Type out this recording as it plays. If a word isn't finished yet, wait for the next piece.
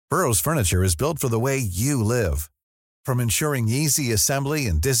Burrow's furniture is built for the way you live. From ensuring easy assembly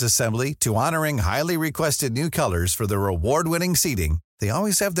and disassembly to honoring highly requested new colors for their award-winning seating, they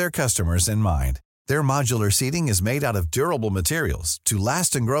always have their customers in mind. Their modular seating is made out of durable materials to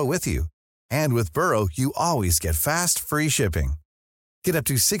last and grow with you. And with Burrow, you always get fast, free shipping. Get up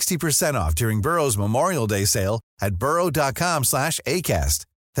to 60% off during Burrow's Memorial Day sale at burrow.com/ACAST.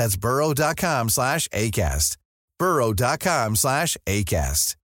 That's burrow.com/ACAST.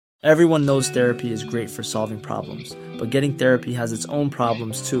 burrow.com/ACAST. Everyone knows therapy is great for solving problems, but getting therapy has its own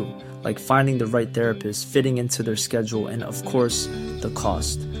problems too, like finding the right therapist, fitting into their schedule, and of course, the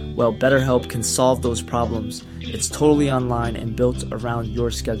cost. Well, BetterHelp can solve those problems. It's totally online and built around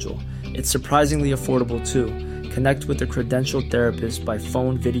your schedule. It's surprisingly affordable too. Connect with a credentialed therapist by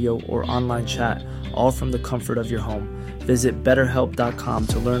phone, video, or online chat, all from the comfort of your home. Visit BetterHelp.com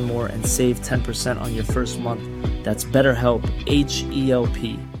to learn more and save 10% on your first month. That's BetterHelp,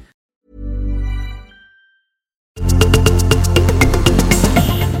 H-E-L-P.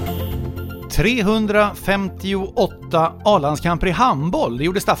 ...358 A-landskamper i handboll, det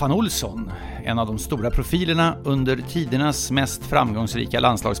gjorde Staffan Olsson. En av de stora profilerna under tidernas mest framgångsrika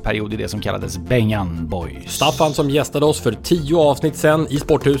landslagsperiod i det som kallades Bengan Boys. Staffan som gästade oss för 10 avsnitt sen i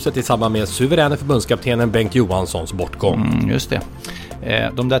Sporthuset i samband med suveräna förbundskaptenen Bengt Johanssons bortgång. Just det.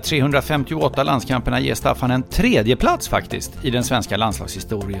 De där 358 landskamperna ger Staffan en 3:e plats faktiskt i den svenska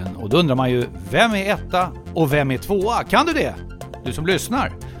landslagshistorien. Och då undrar man ju, vem är etta och vem är tvåa? Kan du det? Du som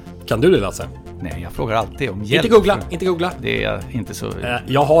lyssnar. Kan du det, Lasse? Nej, jag frågar alltid om hjälp. Inte googla. Det är inte så...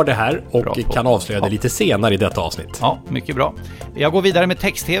 Jag har det här och kan avslöja det lite senare i detta avsnitt. Ja, mycket bra. Jag går vidare med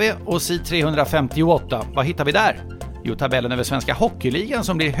text-tv och sid 358. Vad hittar vi där? Jo, tabellen över svenska hockeyligan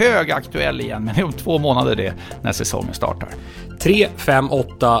som blir högaktuell igen, men om 2 månader det när säsongen startar.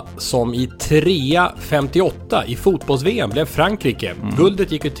 3-5-8 som i 3-58 i fotbolls-VM blev Frankrike.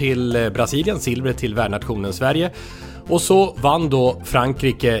 Guldet gick ju till Brasilien, silvret till värdnationen Sverige. Och så vann då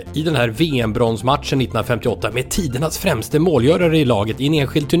Frankrike i den här VM-bronsmatchen 1958 med tidernas främste målgörare i laget i en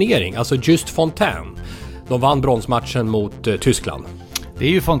enskild turnering, alltså Just Fontaine. De vann bronsmatchen mot Tyskland. Det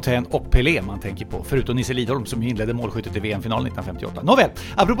är ju Fontaine och Pelé man tänker på, förutom Nisse Lidholm som inledde målskyttet i VM-finalen 1958. Nåväl,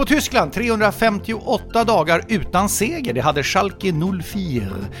 apropå Tyskland, 358 dagar utan seger. Det hade Schalke 04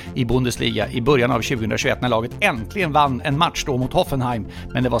 i Bundesliga i början av 2021 när laget äntligen vann en match då mot Hoffenheim.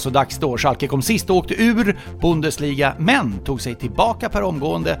 Men det var så dags då. Schalke kom sist och åkte ur Bundesliga, men tog sig tillbaka per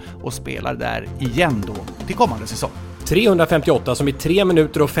omgående och spelar där igen då till kommande säsong. 358 som i 3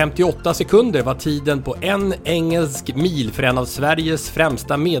 minuter och 58 sekunder var tiden på en engelsk mil för en av Sveriges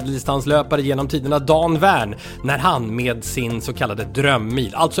främsta medeldistanslöpare genom tiderna, Dan Wern, när han med sin så kallade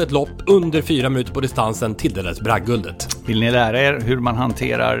drömmil, alltså ett lopp under 4 minuter på distansen, tilldelades bragdguldet. Vill ni lära er hur man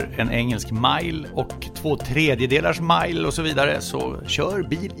hanterar en engelsk mile och 2/3 mile och så vidare, så kör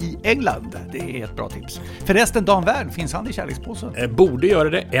bil i England. Det är ett bra tips. Förresten, Dan Wern, finns han i kärlekspåsen? Borde göra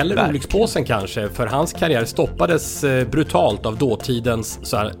det, eller olyckspåsen kanske, för hans karriär stoppades brutalt av dåtidens,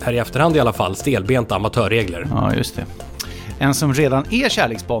 så här i efterhand i alla fall, stelbenta amatörregler. Ja, just det. En som redan är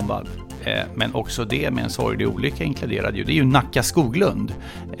kärleksbombad, men också det med en sorglig olycka inkluderad ju, det är ju Nacka Skoglund.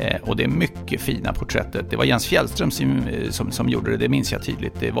 Och det är mycket fina porträttet. Det var Jens Fjällström som gjorde det, det minns jag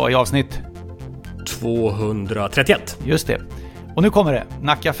tydligt. Det var i avsnitt 231. Just det. Och nu kommer det.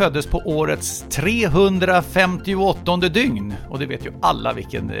 Nacka föddes på årets 358:e dygn. Och det vet ju alla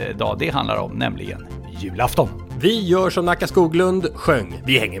vilken dag det handlar om, nämligen julafton. Vi gör som Nacka Skoglund sjöng.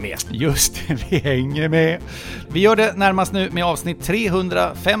 Vi hänger med. Just det, vi hänger med. Vi gör det närmast nu med avsnitt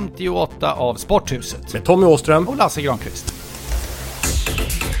 358 av Sporthuset. Med Tommy Åström och Lasse Granqvist.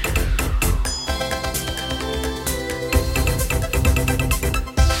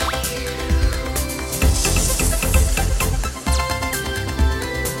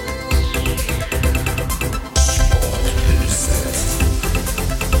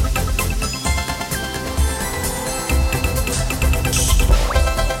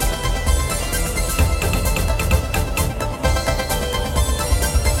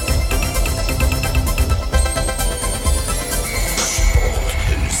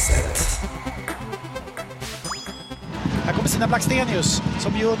 Blackstenius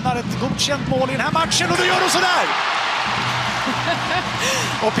som ju unnar ett godkänt mål i den här matchen, och då gör de sådär.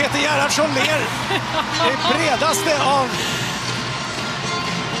 Och Peter Gerhardsson ler det bredaste av...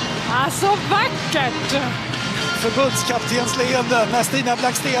 Alltså vackert! Förbundskaptens leende när Stina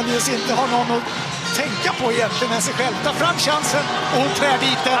Blackstenius inte har någon att tänka på egentligen än sig själv. Tar fram chansen och hon trär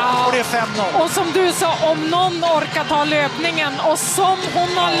dit den, och det är 5-0. Och som du sa, om någon orkar ta löpningen, och som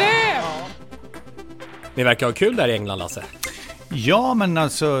hon har löpt! Ni verkar ha kul där i England, Lasse. Ja, men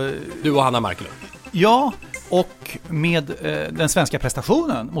alltså... Du och Hanna Marklund. Ja, och med den svenska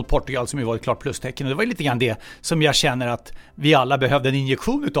prestationen mot Portugal som ju var ett klart plustecken. Och det var lite grann det som jag känner att vi alla behövde en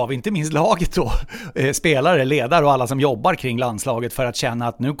injektion utav, inte minst laget då, spelare, ledare och alla som jobbar kring landslaget, för att känna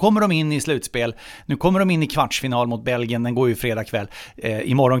att nu kommer de in i slutspel, nu kommer de in i kvartsfinal mot Belgien, den går ju fredag kväll,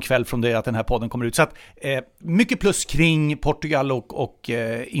 imorgon kväll från det att den här podden kommer ut. Så att mycket plus kring Portugal och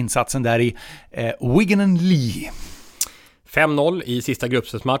insatsen där i Wigan & Lee. 5-0 i sista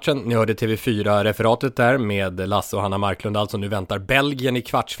gruppspelsmatchen. Ni hörde TV4-referatet där med Lasse och Hanna Marklund. Alltså nu väntar Belgien i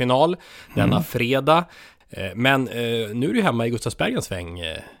kvartsfinal denna fredag. Men nu är du hemma i Gustavsbergens sväng,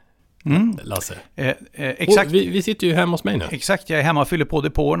 Lasse. Exakt. Vi sitter ju hemma hos mig nu. Exakt, jag är hemma och fyller på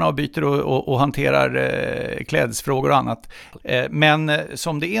depåerna och byter och hanterar klädesfrågor och annat. Men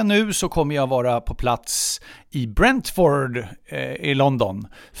som det är nu så kommer jag vara på plats i Brentford i London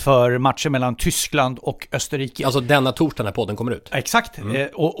för matcher mellan Tyskland och Österrike. Alltså denna torsdag när podden kommer ut. Exakt,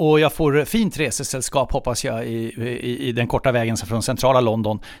 och jag får fint resesällskap hoppas jag i den korta vägen från centrala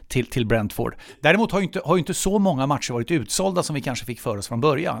London till Brentford. Däremot har ju inte så många matcher varit utsålda som vi kanske fick för oss från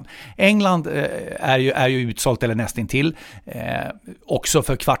början. England är ju utsålt eller nästintill, också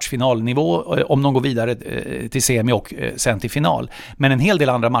för kvartsfinalnivå om de går vidare till semi och sen till final. Men en hel del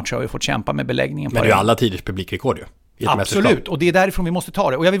andra matcher har ju fått kämpa med beläggningen. Men det är ju alla tiders publikrekord ju. Absolut, och det är därifrån vi måste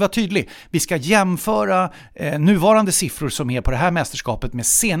ta det. Och jag vill vara tydlig, vi ska jämföra nuvarande siffror som är på det här mästerskapet med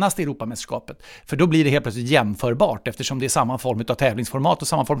senaste Europamästerskapet. För då blir det helt plötsligt jämförbart eftersom det är samma form av tävlingsformat och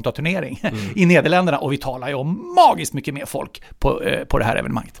samma form av turnering i Nederländerna. Och vi talar ju om magiskt mycket mer folk på det här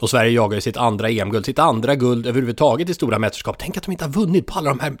evenemanget. Och Sverige jagar ju sitt andra EM-guld, sitt andra guld överhuvudtaget i stora mästerskap. Tänk att de inte har vunnit på alla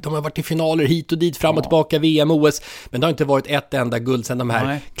de här. De har varit i finaler hit och dit, fram och tillbaka, VM, OS. Men det har inte varit ett enda guld sedan de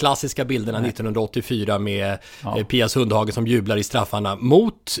här klassiska bilderna 1984 med Pia Sundhage som jublar i straffarna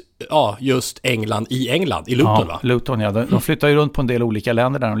mot just England, i Luton va? Luton, ja. De flyttar ju runt på en del olika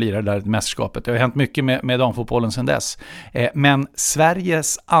länder där de lirar där mästerskapet. Det har hänt mycket med damfotbollen sedan dess. Men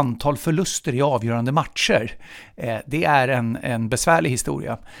Sveriges antal förluster i avgörande matcher, det är en besvärlig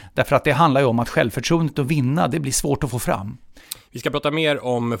historia. Därför att det handlar ju om att självförtroendet att vinna, det blir svårt att få fram. Vi ska prata mer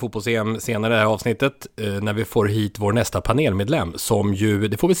om fotbolls-EM senare i det här avsnittet när vi får hit vår nästa panelmedlem som ju,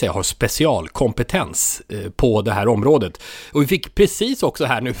 det får vi säga, har specialkompetens på det här området. Och vi fick precis också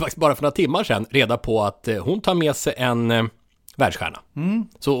här nu, faktiskt bara för några timmar sedan, reda på att hon tar med sig en världsstjärna.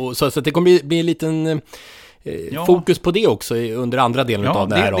 Så det kommer bli en liten fokus på det också under andra delen av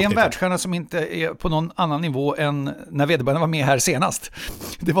det här avsnittet. Det är en världsstjärna som inte är på någon annan nivå än när vederbörande var med här senast.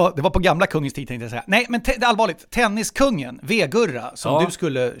 Det var på gamla kungens tid tänkte jag säga. Nej, men allvarligt, tenniskungen, V-Gurra, som du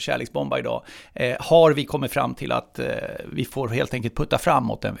skulle kärleksbomba idag, har vi kommit fram till att vi får helt enkelt putta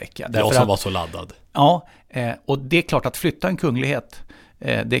framåt en vecka. Jag som var så laddad. Ja, och det är klart att flytta en kunglighet,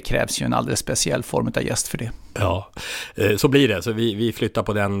 det krävs ju en alldeles speciell form av gäst för det. Ja, så blir det. Så vi flyttar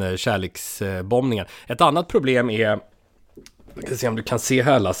på den kärleksbombningen. Ett annat problem är, jag ska se om du kan se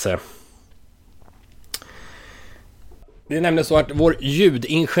här Lasse. Det är nämligen så att vår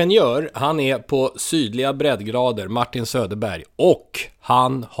ljudingenjör, han är på sydliga breddgrader, Martin Söderberg, och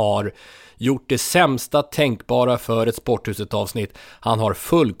han har gjort det sämsta tänkbara för ett Sporthuset-avsnitt. Han har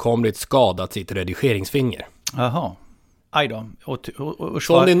fullkomligt skadat sitt redigeringsfinger. Jaha. Aj då.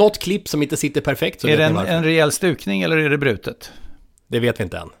 Så om det är något klipp som inte sitter perfekt så är det en rejäl stukning eller är det brutet? Det vet vi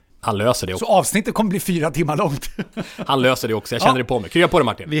inte än. Han löser det också. Så avsnittet kommer bli 4 timmar långt. Han löser det också. Jag känner det på mig. Krya på det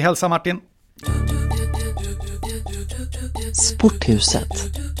Martin. Vi hälsar Martin. Sporthuset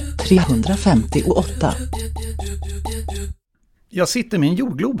 358. Jag sitter med en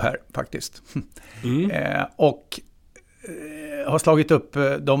jordglob här faktiskt. Och har slagit upp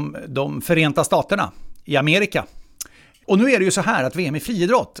de Förenta Staterna i Amerika. Och nu är det ju så här att VM i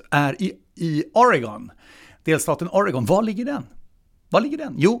friidrott är i Oregon. Delstaten Oregon. Var ligger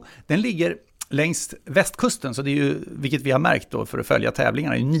den? Jo, den ligger längs västkusten, så det är ju, vilket vi har märkt då för att följa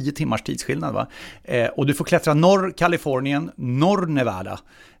tävlingarna, är ju 9 timmars tidsskillnad va? Och du får klättra norr Kalifornien, norr Nevada,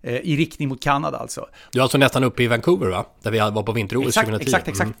 i riktning mot Kanada alltså. Du är alltså nästan uppe i Vancouver va? Där vi var på vinter-OS 2010.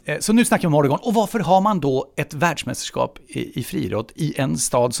 Exakt. Så nu snackar vi om Oregon. Och varför har man då ett världsmästerskap i friidrott i en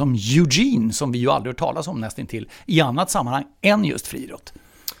stad som Eugene, som vi ju aldrig hört talas om nästan till i annat sammanhang än just friidrott?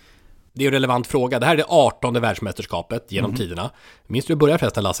 Det är en relevant fråga. Det här är det 18:e världsmästerskapet genom tiderna. Minns du börjar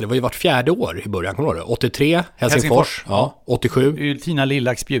förresten Lasse? Det var ju vart 4:e år i början, kommer du ihåg det? 83, Helsingfors. Ja, 87. Tina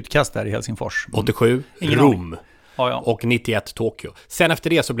Lillaks spjutkast där i Helsingfors. 87, Rom. Ja. Och 91 Tokyo. Sen efter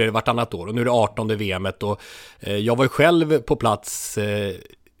det så blev det vartannat år och nu är det 18:e VMet och jag var ju själv på plats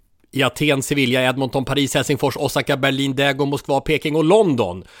i Aten, Sevilla, Edmonton, Paris, Helsingfors, Osaka, Berlin, Daegu, Moskva, Peking och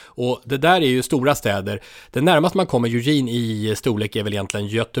London. Och det där är ju stora städer. Det närmaste man kommer Eugene i storlek är väl egentligen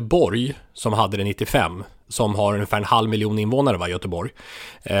Göteborg som hade det 95. som har ungefär 500 000 invånare, Göteborg.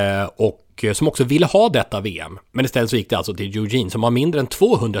 Och som också ville ha detta VM. Men istället så gick det alltså till Eugene som har mindre än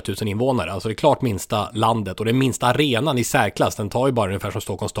 200 000 invånare. Alltså det är klart minsta landet, och den minsta arenan i särklass, den tar ju bara ungefär som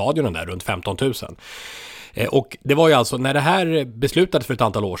Stockholms stadion där, runt 15 000. Och det var ju alltså, när det här beslutades för ett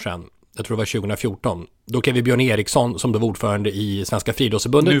antal år sedan, jag tror det var 2014, då klev Björn Eriksson som då var ordförande i Svenska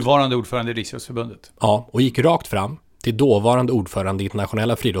Friidrottsförbundet. Nuvarande ordförande i Riksidrottsförbundet. Ja, och gick rakt fram till dåvarande ordförande i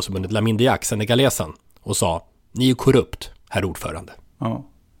Internationella Friidrottsförbundet, Zibanejad, senegalesen, och sa: ni är ju korrupt, herr ordförande. Ja.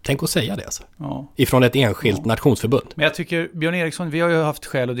 Tänk att säga det alltså. Ja. Ifrån ett enskilt nachonsförbund. Men jag tycker, Björn Eriksson, vi har ju haft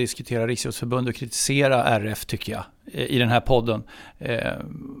skäl att diskutera Riksidrottsförbundet och kritisera RF, tycker jag, i den här podden,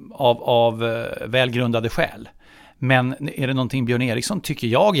 av välgrundade skäl. Men är det någonting Björn Eriksson, tycker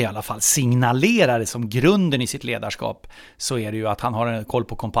jag i alla fall, signalerar som grunden i sitt ledarskap, så är det ju att han har en koll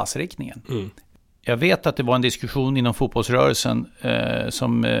på kompassriktningen. Jag vet att det var en diskussion inom fotbollsrörelsen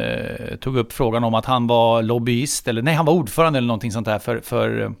som tog upp frågan om att han var lobbyist, eller nej, han var ordförande eller någonting sånt där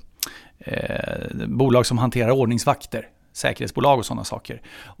för bolag som hanterar ordningsvakter, säkerhetsbolag och sådana saker.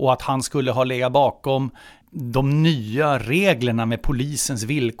 Och att han skulle ha legat bakom de nya reglerna med polisens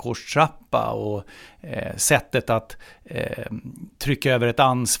villkorstrappa och sättet att trycka över ett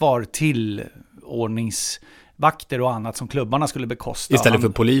ansvar till ordningsvakter och annat som klubbarna skulle bekosta. Istället för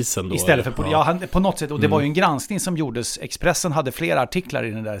polisen då? Istället för polisen, på något sätt. Och det var ju en granskning som gjordes. Expressen hade flera artiklar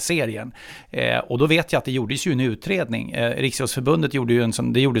i den där serien. Och då vet jag att det gjordes ju en utredning. Riksidrottsförbundet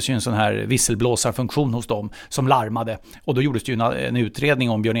gjordes ju en sån här visselblåsarfunktion hos dem som larmade. Och då gjordes det ju en utredning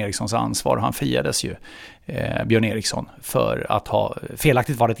om Björn Erikssons ansvar. Och han friades ju, Björn Eriksson, för att ha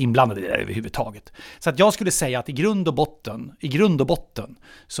felaktigt varit inblandad i det överhuvudtaget. Så att jag skulle säga att i grund och botten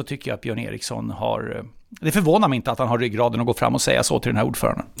så tycker jag att Björn Eriksson har... Det förvånar mig inte att han har ryggraden att gå fram och säga så till den här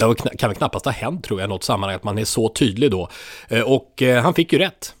ordföranden. Det kan väl knappast ha hänt, tror jag, något sammanhang att man är så tydlig då. Och han fick ju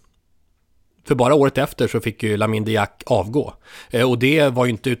rätt. För bara året efter så fick ju Zibanejad avgå. Och det var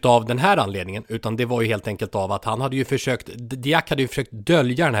ju inte utav den här anledningen, utan det var ju helt enkelt av att han hade ju försökt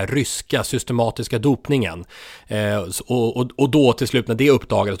dölja den här ryska systematiska dopningen. Och då till slut när det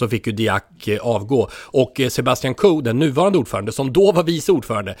uppdagades, då fick ju Diak avgå. Och Sebastian Coe, den nuvarande ordförande, som då var vice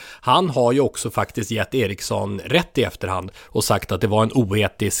ordförande, han har ju också faktiskt gett Eriksson rätt i efterhand och sagt att det var en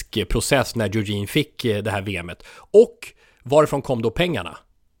oetisk process när Eugene fick det här VMet. Och varifrån kom då pengarna?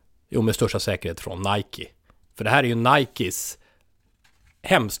 Jo, med största säkerhet från Nike. För det här är ju Nikes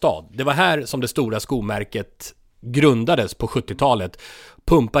hemstad. Det var här som det stora skomärket grundades på 70-talet.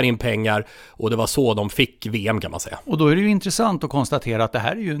 Pumpar in pengar, och det var så de fick VM, kan man säga. Och då är det ju intressant att konstatera att det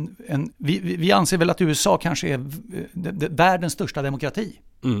här är ju vi anser väl att USA kanske är världens största demokrati.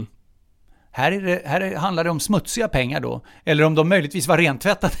 Mm. Här handlar det om smutsiga pengar då, eller om de möjligtvis var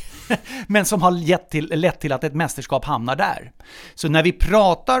rentvättade, men som har lett till att ett mästerskap hamnar där. Så när vi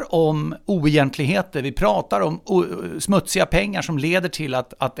pratar om oegentligheter, vi pratar om smutsiga pengar som leder till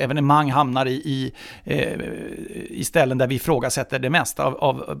att evenemang hamnar i ställen där vi ifrågasätter det mesta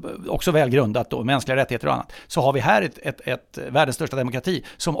av också välgrundat då, mänskliga rättigheter och annat, så har vi här ett världens största demokrati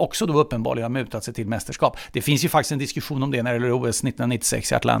som också då uppenbarligen har mutat sig till mästerskap. Det finns ju faktiskt en diskussion om det när det gäller OS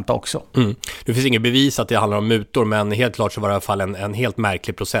 1996 i Atlanta också. Mm. Det finns inget bevis att det handlar om mutor, men helt klart så var det i alla fall en helt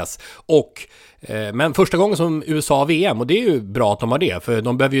märklig process. Men första gången som USA har VM, och det är ju bra att de har det, för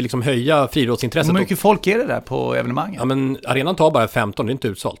de behöver ju liksom höja friidrottsintresset. Hur mycket folk är det där på evenemangen? Ja, men arenan tar bara 15, det är inte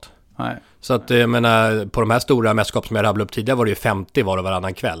utsålt. Nej. Så att, menar, på de här stora mästerskap som jag rabblade upp tidigare var det ju 50 var och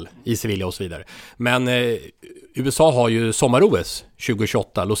varannan kväll i Sevilla och så vidare. Men USA har ju sommar-OS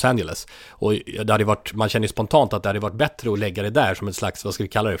 2028, Los Angeles. Och det hade varit, man känner ju spontant att det hade varit bättre att lägga det där som ett slags, vad ska vi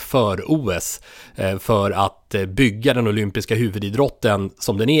kalla det, för-OS. För att bygga den olympiska huvudidrotten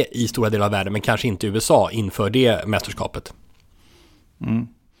som den är i stora delar av världen, men kanske inte USA inför det mästerskapet. Mm.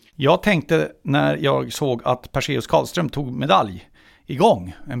 Jag tänkte när jag såg att Perseus Karlström tog medalj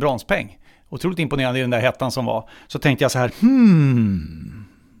igång, en bronspeng, otroligt imponerande i den där hettan som var, så tänkte jag så här,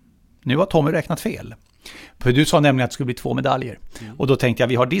 nu har Tommy räknat fel. För du sa nämligen att det skulle bli 2 medaljer. Och då tänkte jag,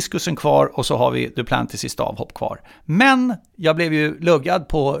 vi har diskusen kvar och så har vi Duplantis i stavhopp kvar. Men jag blev ju luggad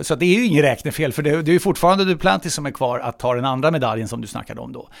på, så det är ju ingen räknefel, för det är ju fortfarande Duplantis som är kvar att ta den andra medaljen som du snackade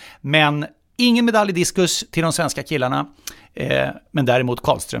om då. Men ingen medalj i diskus till de svenska killarna, men däremot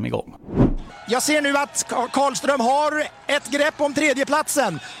Karlström igång. Jag ser nu att Karlström har ett grepp om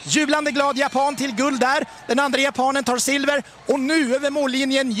tredjeplatsen. Jublande glad japan till guld där. Den andra japanen tar silver. Och nu över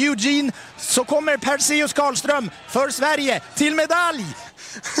mållinjen Eugene så kommer Perseus Karlström för Sverige till medalj.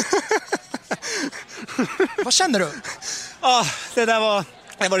 Vad känner du?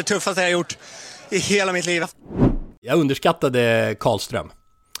 Det var det tuffaste jag gjort i hela mitt liv. Jag underskattade Karlström.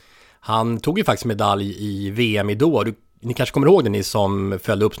 Han tog ju faktiskt medalj i VM i då. Ni kanske kommer ihåg det, ni som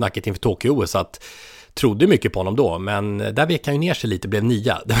följde upp snacket inför Tokyo-OS, att trodde mycket på honom då, men där vek han ju ner sig lite, blev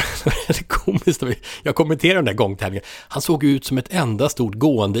 9. Det var komiskt. Jag kommenterade den där gångtävlingen. Han såg ut som ett enda stort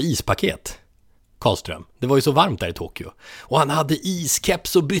gående ispaket. Karlström. Det var ju så varmt där i Tokyo. Och han hade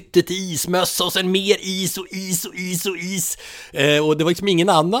iskeps och bytte till ismössa och sen mer is och is och is och is. Och det var liksom ingen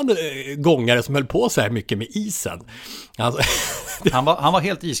annan gångare som höll på så här mycket med isen. Alltså, han var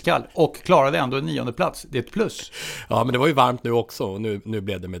helt iskall och klarade ändå en 9:e plats. Det är ett plus. Ja, men det var ju varmt nu också och nu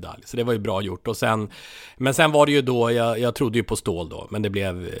blev det medalj. Så det var ju bra gjort. Och sen var det ju då, jag trodde ju på Ståhl då, men det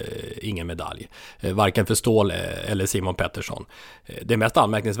blev ingen medalj. Varken för Ståhl eller Simon Pettersson. Det mest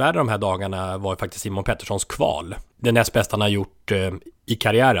anmärkningsvärda de här dagarna var faktiskt Simon Petterssons kval. Det näst bästa han har gjort i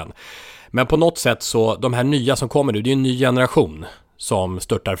karriären. Men på något sätt så, de här nya som kommer nu, det är en ny generation som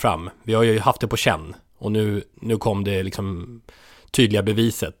störtar fram. Vi har ju haft det på känn. Och nu kom det liksom tydliga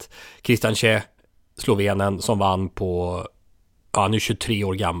beviset. Christian Tjej, slovenen, som vann på, han är 23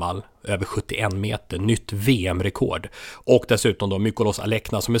 år gammal, över 71 meter, nytt VM-rekord. Och dessutom då Mykolos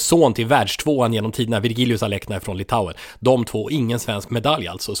Alekna som är son till världstvåan genom tiderna, Virgilius Alekna från Litauen. De två, ingen svensk medalj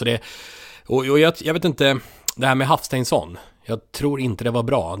alltså. Så det, och jag vet inte, det här med Hafsteinsson. Jag tror inte det var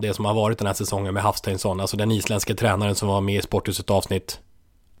bra, det som har varit den här säsongen med Hafsteinsson. Alltså den isländska tränaren som var med i Sporthuset avsnitt.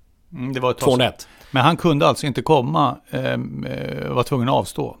 Det var ett 2-1. Men han kunde alltså inte komma, var tvungen att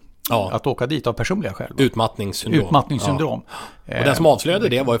avstå. Ja. Att åka dit av personliga skäl. Utmattningssyndrom. Ja. Och den som avslöjade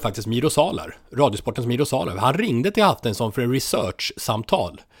det var ju faktiskt Miro Salar, Radiosportens Miro Salar. Han ringde till Hafsteinsson för en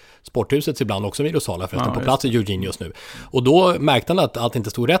research-samtal. Sporthusets ibland också Miro Salar förresten, på plats i Eugene just nu. Och då märkte han att allt inte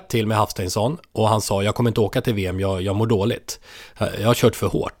stod rätt till med Hafsteinsson. Och han sa, jag kommer inte åka till VM, jag mår dåligt. Jag har kört för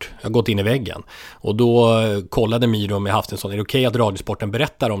hårt, jag har gått in i väggen. Och då kollade Miro med Hafsteinsson, är det okej att Radiosporten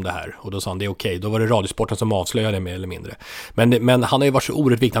berättar om det här? Och då sa han, det är okej. Då var det Radiosporten som avslöjade mer eller mindre. Men han har ju varit så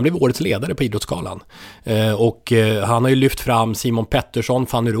oerhört viktig, han blev årets ledare på Idrottsgalan. Och han har ju lyft fram Simon Pettersson,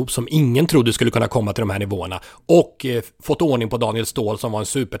 Fanny Roop, som ingen trodde skulle kunna komma till de här nivåerna. Och fått ordning på Daniel Ståhl som var en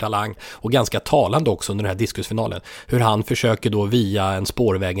supertalang och ganska talande också under den här diskusfinalen. Hur han försöker då via en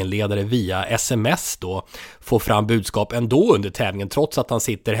spårvägenledare, via sms då, få fram budskap ändå under tävlingen, trots att han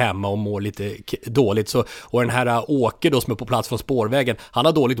sitter hemma och mår lite dåligt. Så, och den här Åke då som är på plats från spårvägen, han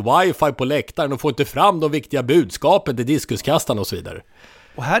har dåligt wifi på läktaren och får inte fram de viktiga budskapen till diskuskastarna och så vidare.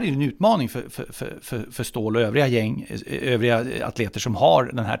 Och här är det en utmaning för Ståhl och övriga atleter som har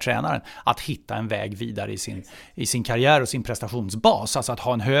den här tränaren att hitta en väg vidare i sin karriär och sin prestationsbas. Alltså att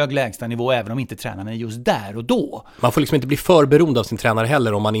ha en hög lägstanivå även om inte tränaren är just där och då. Man får liksom inte bli för beroende av sin tränare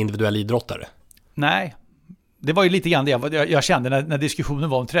heller om man är individuell idrottare. Nej, det var ju lite grann det jag kände när diskussionen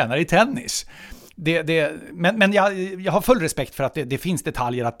var om tränare i tennis. Men jag har full respekt för att det finns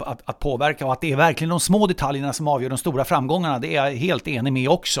detaljer att påverka och att det är verkligen de små detaljerna som avgör de stora framgångarna. Det är jag helt enig med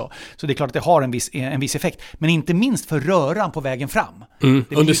också. Så det är klart att det har en viss effekt. Men inte minst för röran på vägen fram.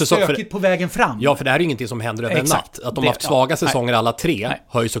 Det blir stökigt på vägen fram. Ja, för det här är ingenting som händer över en natt. Att de har haft svaga säsonger alla tre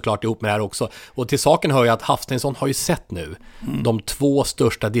hör ju såklart ihop med det här också. Och till saken hör ju att Hafsteinsson har ju sett nu de 2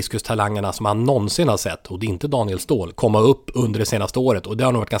 största diskustalangerna som han någonsin har sett, och det är inte Daniel Ståhl, komma upp under det senaste året. Och det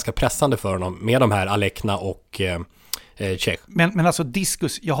har nog varit ganska pressande för honom med de här Alekna och Tjech. Men alltså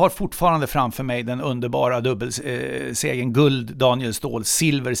diskus, jag har fortfarande framför mig den underbara dubbelsegern, guld Daniel Ståhl,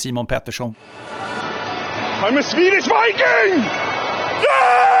 silver Simon Pettersson. I'm a Swedish Viking!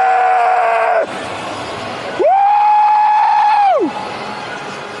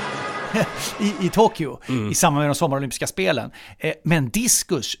 I Tokyo i samband med de sommarolympiska spelen. Men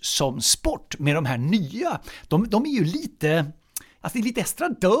diskus som sport med de här nya, de är ju lite... Alltså det är lite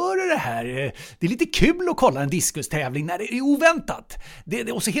estradörer det här. Det är lite kul att kolla en diskustävling när det är oväntat.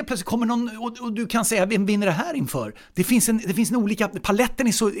 Och så helt plötsligt kommer någon och du kan säga, vem vinner det här inför? Det finns en olika, paletten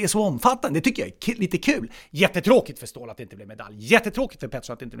är så omfattande. Det tycker jag är lite kul. Jättetråkigt för Ståhl att det inte blev medalj. Jättetråkigt för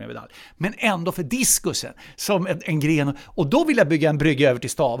Pettersson att det inte blev medalj. Men ändå för diskusen som en gren. Och då vill jag bygga en brygga över till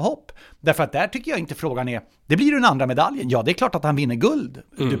stavhopp. Därför att där tycker jag inte frågan är, det blir den andra medaljen. Ja, det är klart att han vinner guld,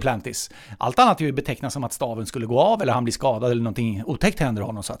 Duplantis. Allt annat är ju betecknat som att staven skulle gå av eller han blir skadad eller någonting otäckt händer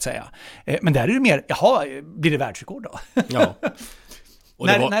honom så att säga. Men där är det mer, blir det världsrekord då? Ja. Och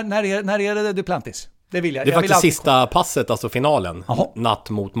när är det Duplantis? Det vill jag. Det är faktiskt sista passet, alltså finalen. Natt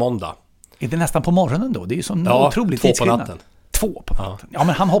mot måndag. Är det nästan på morgonen då? Det är ju sån otroligt tidsskillnad. 2 på natten. 2 på natten. Ja,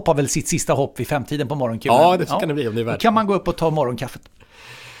 men han hoppar väl sitt sista hopp vid 5-tiden på morgonkulen. Ja, det kan det bli om det är värt. Då kan man gå upp och ta morgonkaffet.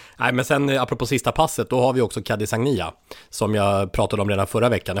 Nej, men sen apropå sista passet, då har vi också Kaddi Sagnia som jag pratade om redan förra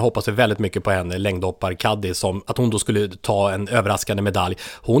veckan. Jag hoppas väldigt mycket på henne, längdhoppar Kaddi, som att hon då skulle ta en överraskande medalj.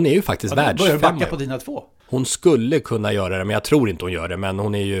 Hon är ju faktiskt världsfemma. Börjar backa på dina 2. Hon skulle kunna göra det, men jag tror inte hon gör det. Men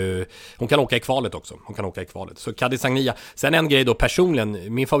hon kan åka i kvalet också. Så Kaddi Sagnia. Sen en grej då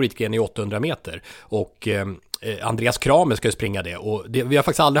personligen, min favoritgren är 800 meter. Och Andreas Kramer ska ju springa det, och vi har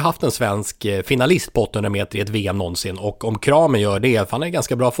faktiskt aldrig haft en svensk finalist på 800 meter i ett VM någonsin, och om Kramer gör det, för han är i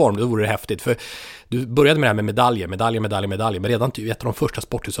ganska bra form, då vore det häftigt. För du började med det här med medaljer, men redan i ett av de första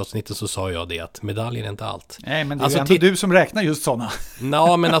sporthusavsnitten så sa jag det, att medaljer är inte allt. Nej, men det är ändå du som räknar just sådana.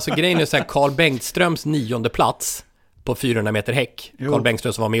 Ja, men alltså grejen är så här, Carl Bengtströms 9:e plats på 400 meter häck. Carl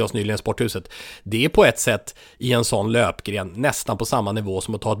Bengtström som var med oss nyligen i Sporthuset. Det är på ett sätt i en sån löpgren nästan på samma nivå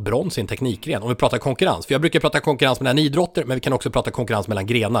som att ta ett brons i en teknikgren. Om vi pratar konkurrens. För jag brukar prata konkurrens mellan idrotter, men vi kan också prata konkurrens mellan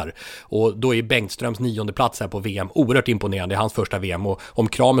grenar. Och då är Bengtströms 9:e plats här på VM oerhört imponerande i hans första VM. Och om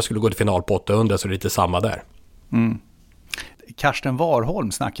Kramer skulle gå till final på 800 så är det lite samma där. Karsten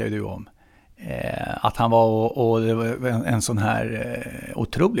Warholm snackar ju du om. Att han var och det var en sån här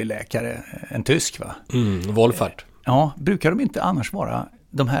otrolig läkare, en tysk va? Wolfart. Ja, brukar de inte annars vara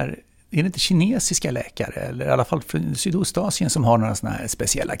de här, är det inte kinesiska läkare eller i alla fall från Sydostasien som har några såna här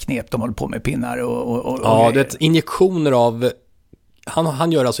speciella knep, de håller på med pinnar ja, det är injektioner av,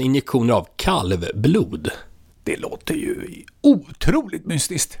 han gör alltså injektioner av kalvblod. Det låter ju otroligt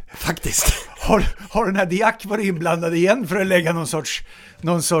mystiskt. Faktiskt. Har den här Diak varit inblandad igen för att lägga någon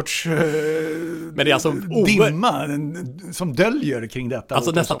sorts men det är alltså dimma som döljer kring detta?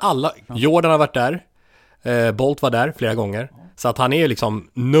 Alltså nästan alla. Jordan har varit där. Bolt var där flera gånger. Så att han är liksom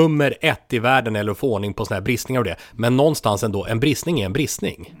nummer 1 i världen eller att få ordning på såna här bristningar och det. Men någonstans ändå, en bristning är en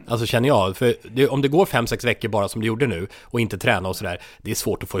bristning. Alltså känner jag, för om det går 5-6 veckor bara som det gjorde nu och inte träna och sådär, det är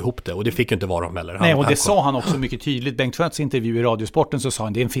svårt att få ihop det. Och det fick ju inte vara de heller. Nej, och det sa han också mycket tydligt. Bengt Schötts intervju i Radiosporten så sa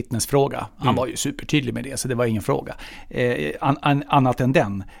han, det är en fitnessfråga. Han var ju supertydlig med det, så det var ingen fråga. Annat än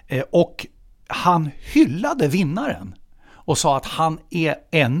den. Och han hyllade vinnaren. Och sa att han är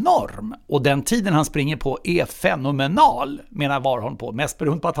enorm. Och den tiden han springer på är fenomenal, menar Warholm på. Mest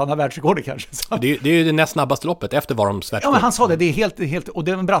beroende på att han har världsrekordet kanske. Det är ju det näst snabbaste loppet efter Warholms världsrekord. Ja, men han sa det är helt och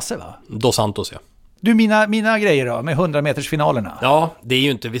det är en brasse va? Dos Santos, ja. Du, mina grejer då, med 100-metersfinalerna. Ja, det är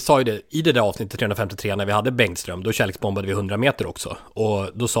ju inte, vi sa ju det i det där avsnittet 353 när vi hade Bengtström, då kärleksbombade vi 100 meter också. Och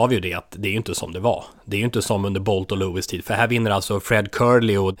då sa vi ju det att det är ju inte som det var. Det är ju inte som under Bolt och Lewis tid, för här vinner alltså Fred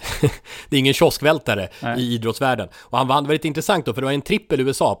Curley och det är ingen kioskvältare i idrottsvärlden. Och han vann väldigt intressant då, för det var en trippel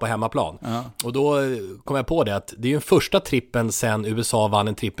USA på hemmaplan. Ja. Och då kom jag på det att det är ju den första trippen sen USA vann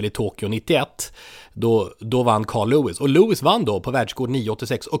en trippel i Tokyo 91. Då vann Carl Lewis. Och Lewis vann då på världsrekord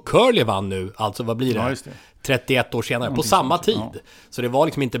 9,86. Och Curley vann nu, alltså vad blir det? Ja, just det. 31 år senare, på samma tid. Ja. Så det var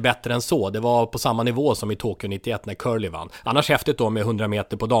liksom inte bättre än så. Det var på samma nivå som i Tokyo 91 när Curley vann. Annars häftigt då med 100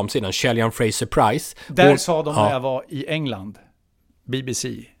 meter på damsidan. Shellyan Fraser Price. Där sa de när jag var i England. BBC.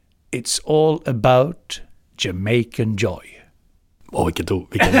 It's all about Jamaican joy.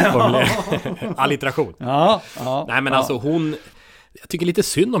 Vilken formulering. Alliteration. Ja. Nej men alltså hon... Jag tycker lite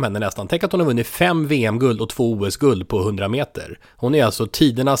synd om henne nästan. Tänk att hon har vunnit 5 VM-guld och 2 OS-guld på 100 meter. Hon är alltså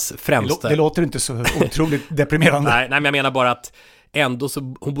tidernas främsta... Det låter inte så otroligt deprimerande. Nej, men jag menar bara att ändå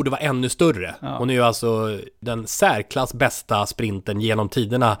så hon borde vara ännu större. Ja. Hon är ju alltså den särklass bästa sprinten genom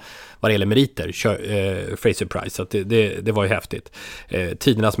tiderna vad det gäller meriter. Fraser Price. Så att det var ju häftigt.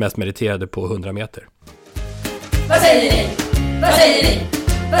 Tidernas mest meriterade på 100 meter. Vad säger ni? Vad säger ni?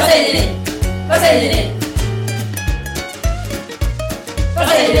 Vad säger ni? Vad säger ni? Vad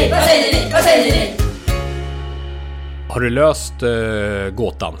säger ni? Vad säger ni? Vad säger ni? Har du löst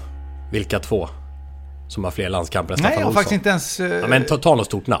gåtan? Vilka 2 som har fler landskamper än Staffan Olsson? Nej, jag har faktiskt inte ens... Ja, men ta något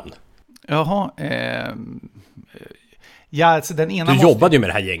stort namn. Jaha, ja, alltså den ena jobbade ju med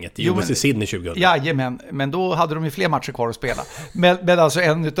det här gänget i OS i Sydney 2000. Jajamän, men då hade de ju fler matcher kvar att spela. Men alltså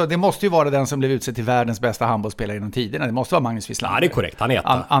det måste ju vara den som blev utsedd till världens bästa handbollsspelare genom tiderna. Det måste vara Magnus Wislander. Ja, det är korrekt. Han är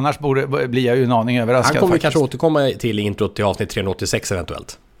etta. Annars blir jag ju en aning överraskad. Han kommer kanske återkomma till introt till avsnitt 386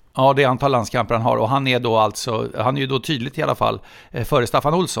 eventuellt. Ja, det är antal landskamper han har. Och han är ju då tydligt i alla fall före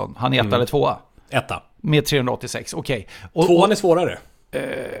Staffan Olsson. Han är etta eller 2. Etta. Med 386, okej. Okay. 2 är svårare.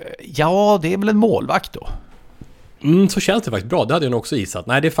 Ja, det är väl en målvakt då. Så känns det faktiskt bra. Det hade jag nog också gissat.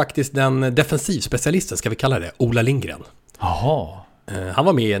 Nej, det är faktiskt den defensivspecialisten, ska vi kalla det. Ola Lindgren. Jaha. Han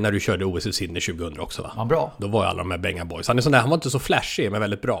var med när du körde OS i Sydney 2000 också, va? Ja, bra. Då var ju alla de här Benga Boys. Han var inte så flashig, men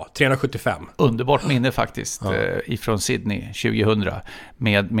väldigt bra. 375. Underbart minne faktiskt ifrån Sydney 2000.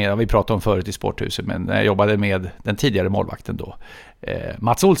 Med vi pratade om förut i Sporthuset, men jag jobbade med den tidigare målvakten då.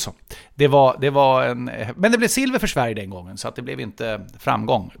 Mats Olsson. Men det blev silver för Sverige den gången, så att det blev inte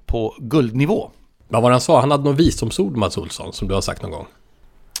framgång på guldnivå. Vad var han sa? Han hade någon visdomsord, Mats Olsson, som du har sagt någon gång.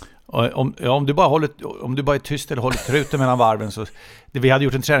 Om du bara är tyst eller håller truten mellan varven så... Vi hade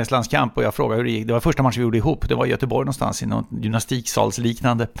gjort en träningslandskamp och jag frågade hur det gick. Det var första matchen vi gjorde ihop. Det var i Göteborg någonstans i någon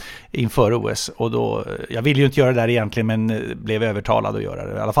gymnastiksalsliknande inför OS. Och då, jag ville ju inte göra det där egentligen men blev övertalad att göra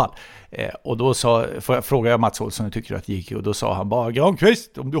det i alla fall. Och då frågade jag Mats Olsson hur tycker du att det gick? Och då sa han bara,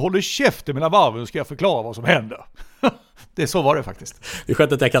 Granqvist, om du håller käften mellan varven ska jag förklara vad som händer. Så var det faktiskt. Det är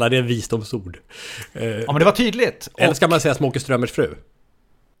skönt att jag kallar det en visdomsord. Ja men det var tydligt. Eller ska man säga som Åke Strömmers fru?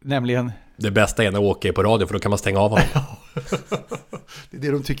 Nämligen? Det bästa är när Åke är på radio för då kan man stänga av honom. Det är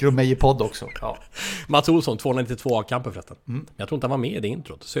det de tycker om mig i podd också. Ja. Mats Olsson, 292 A-kamper förresten. Jag tror inte han var med i det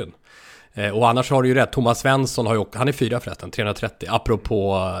introt, synd. Och annars har du ju rätt, Thomas Svensson har ju, han är 4 förresten, 330,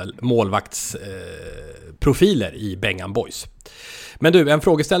 apropå målvaktsprofiler i Bengan Boys. Men du, en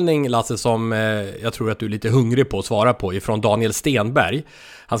frågeställning Lasse som jag tror att du är lite hungrig på att svara på ifrån Daniel Stenberg.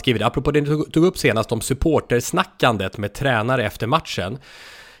 Han skriver det, apropå det du tog upp senast om supportersnackandet med tränare efter matchen.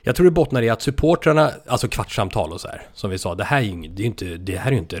 Jag tror det bottnar i att supportrarna, alltså kvartssamtal och så här, som vi sa, det här är ju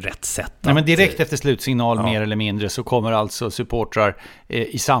inte rätt sätt. Nej, men direkt efter slutsignal mer eller mindre så kommer alltså supportrar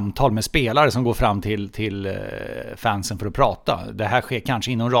i samtal med spelare som går fram till fansen för att prata. Det här sker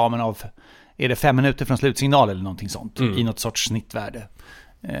kanske inom ramen av, är det 5 minuter från slutsignal eller någonting sånt, i något sorts snittvärde.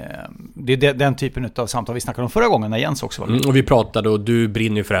 Det är den typen av samtal vi snackade om förra gången när Jens också var med. Och vi pratade och du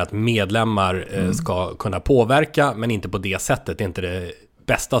brinner för att medlemmar ska kunna påverka, men inte på det sättet, det är inte det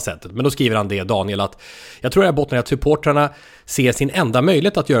bästa sättet. Men då skriver han det, Daniel, att jag tror att bottnar att supportrarna ser sin enda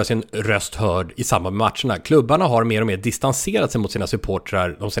möjlighet att göra sin röst hörd i samband med matcherna. Klubbarna har mer och mer distanserat sig mot sina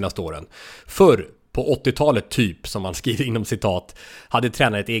supportrar de senaste åren. Förr, på 80-talet typ, som man skriver inom citat, hade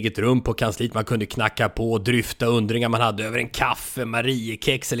tränare ett eget rum på kansliet man kunde knacka på och dryfta undringar man hade över en kaffe,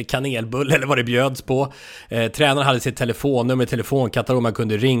 Mariekex eller kanelbulle eller vad det bjöds på. Tränaren hade sitt telefonnummer, telefonkatalog man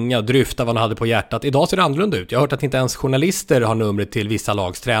kunde ringa och dryfta vad man hade på hjärtat. Idag ser det annorlunda ut. Jag har hört att inte ens journalister har numret till vissa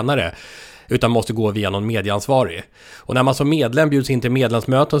lags tränare, utan måste gå via någon medieansvarig. Och när man som medlem bjuds in till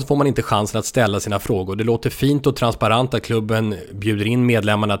medlemsmöten så får man inte chansen att ställa sina frågor. Det låter fint och transparent att klubben bjuder in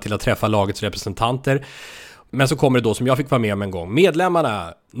medlemmarna till att träffa lagets representanter. Men så kommer det då, som jag fick vara med om en gång,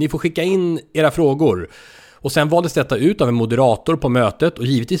 medlemmarna, ni får skicka in era frågor. Och sen valdes detta ut av en moderator på mötet och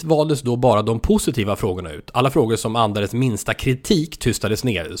givetvis valdes då bara de positiva frågorna ut. Alla frågor som andades minsta kritik tystades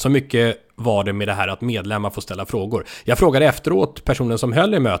ner. Så mycket var det med det här att medlemmar får ställa frågor. Jag frågade efteråt personen som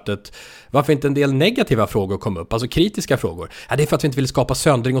höll i mötet varför inte en del negativa frågor kom upp, alltså kritiska frågor. Ja, det är för att vi inte vill skapa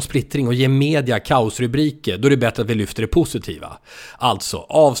söndring och splittring och ge media kaosrubriker. Då är det bättre att vi lyfter det positiva. Alltså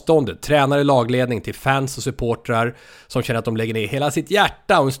avståndet, tränare, lagledning till fans och supportrar som känner att de lägger ner hela sitt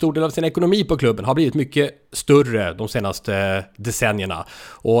hjärta och en stor del av sin ekonomi på klubben har blivit mycket större de senaste decennierna.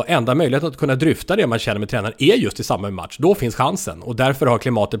 Och enda möjligheten att kunna dryfta det man känner med tränaren är just i samma match. Då finns chansen och därför har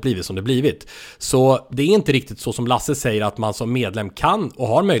klimatet blivit som det blivit. Så det är inte riktigt så som Lasse säger att man som medlem kan och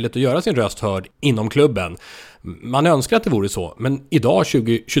har möjlighet att göra sin röst hörd inom klubben. Man önskar att det vore så, men idag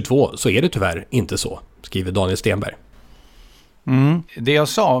 2022 så är det tyvärr inte så, skriver Daniel Stenberg. Det jag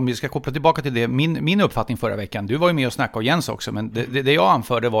sa, om vi ska koppla tillbaka till det, min uppfattning förra veckan, du var ju med och snackade och Jens också, men det jag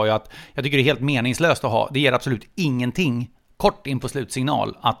anförde var ju att jag tycker det är helt meningslöst att ha, det ger absolut ingenting kort in på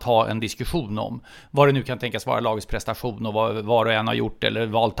slutsignal att ha en diskussion om vad det nu kan tänkas vara lagets prestation och vad var och en har gjort eller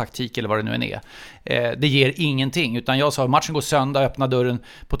valtaktik eller vad det nu än är. Det ger ingenting, utan jag sa matchen går söndag, öppna dörren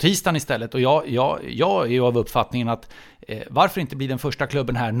på tisdagen istället, och jag är ju av uppfattningen att varför inte bli den första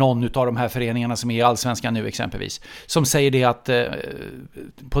klubben här, någon av de här föreningarna som är i Allsvenskan nu exempelvis, som säger det att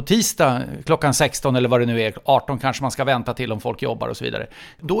på tisdag klockan 16 eller vad det nu är, 18 kanske man ska vänta till om folk jobbar och så vidare.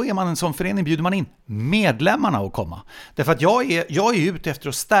 Då är man en sån förening, bjuder man in medlemmarna att komma. Därför att jag är ute efter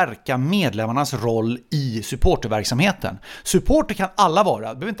att stärka medlemmarnas roll i supporterverksamheten. Supporter kan alla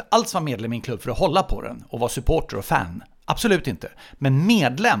vara, du behöver inte alls vara medlem i en klubb för att hålla på den och vara supporter och fan. Absolut inte. Men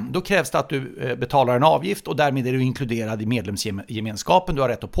medlem, då krävs det att du betalar en avgift och därmed är du inkluderad i medlemsgemenskapen. Du har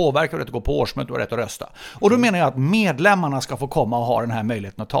rätt att påverka, du har rätt att gå på årsmöte, du har rätt att rösta. Och då menar jag att medlemmarna ska få komma och ha den här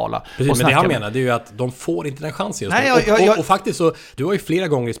möjligheten att tala. Precis, men det han menar det är ju att de får inte den chansen just nu. Och faktiskt så, du har ju flera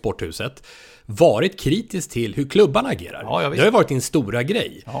gånger i Sporthuset varit kritisk till hur klubbarna agerar. Ja, det har ju varit din stora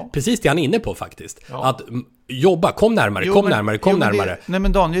grej. Ja. Precis det han är inne på faktiskt. Ja. Att jobba, kom närmare. Nej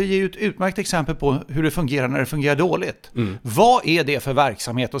men Daniel ger ju ett utmärkt exempel på hur det fungerar när det fungerar dåligt. Vad är det för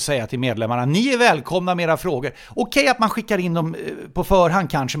verksamhet att säga till medlemmarna, ni är välkomna med era frågor. Okej att man skickar in dem på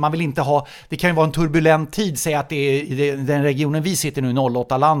förhand kanske, man vill inte ha, det kan ju vara en turbulent tid, säga att det är i den regionen vi sitter nu,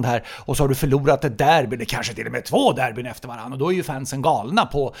 08 land här, och så har du förlorat ett derby, det kanske till och med 2 derbyn efter varandra, och då är ju fansen galna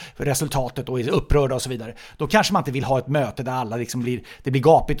på resultatet och är upprörda och så vidare. Då kanske man inte vill ha ett möte där alla liksom det blir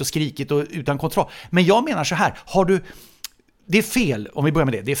gapigt och skrikigt och utan kontroll. Men jag menar så här, det är fel, om vi börjar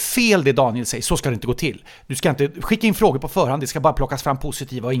med det. Det är fel det Daniel säger, så ska det inte gå till. Du ska inte skicka in frågor på förhand, det ska bara plockas fram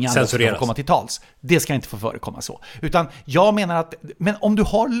positiva och inga andra ska komma till tals. Det ska inte få förekomma så. Utan jag menar att, men om du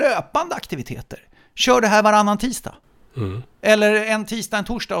har löpande aktiviteter, kör det här varannan tisdag. Eller en tisdag, en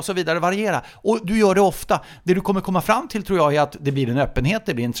torsdag och så vidare, variera. Och du gör det ofta. Det du kommer komma fram till tror jag är att det blir en öppenhet,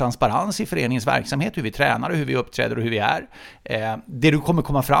 det blir en transparens i föreningens verksamhet, hur vi tränar och hur vi uppträder och hur vi är. Det du kommer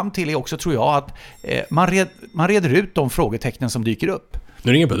komma fram till är också, tror jag, att man reder ut de frågetecknen som dyker upp.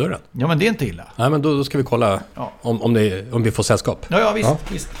 Nu ringer på dörren. Ja, men det är inte illa. Nej, men då ska vi kolla om vi får sällskap. Ja,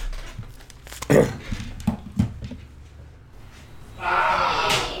 visst. Visst.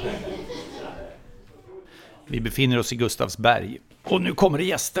 Vi befinner oss i Gustavsberg och nu kommer det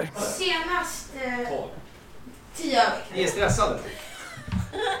gäster. Senast 10 över. Ni är stressade.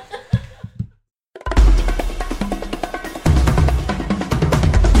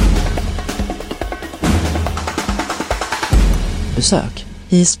 Besök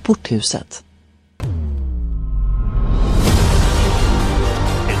i Sporthuset.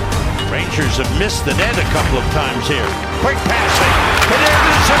 Rangers have missed the net a couple of times here. Quick passing. And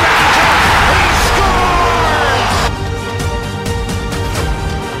there's Zibanejad. He scores!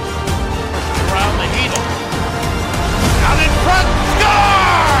 Around the heater. Out in front. Score!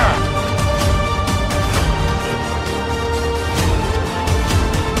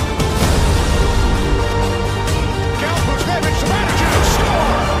 Galpus David Zibanejad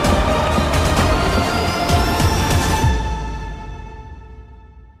score!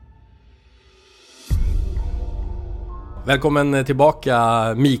 Välkommen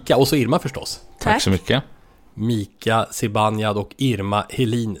tillbaka Mika och så Irma förstås. Tack så mycket. Mika Zibanejad och Irma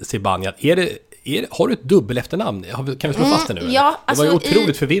Helin Zibanejad. Har du ett dubbel efternamn? Kan vi slå fast det nu? Ja, det var ju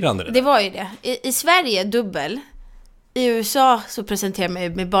otroligt förvirrande. Det var ju det. I Sverige dubbel. I USA så presenterar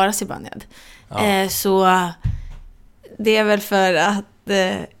man med bara Zibanejad. Ja. Så det är väl för att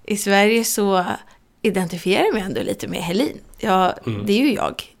i Sverige så identifierar jag mig ändå lite med Helin. Det är ju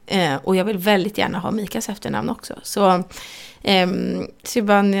jag. Och jag vill väldigt gärna ha Mikas efternamn också. Så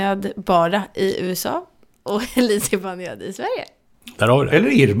Zibanejad bara i USA och Helin Zibanejad i Sverige. Där har vi det. Eller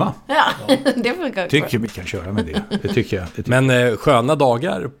Irma. Ja, det funkar. Tycker vi kan köra med det. Det tycker jag. Men sköna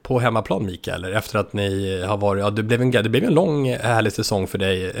dagar på hemmaplan, Mika, eller efter att ni har varit... Ja, det blev en lång härlig säsong för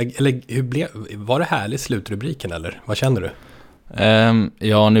dig. Eller var det härlig slutrubriken, eller? Vad känner du?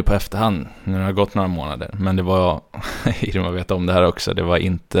 Ja, nu på efterhand. Nu har det gått några månader. Men det var... Irma vet om det här också. Det var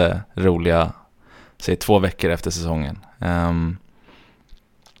inte roliga... Säg 2 veckor efter säsongen.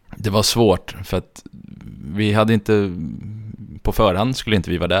 Det var svårt för att vi hade inte... På förhand skulle inte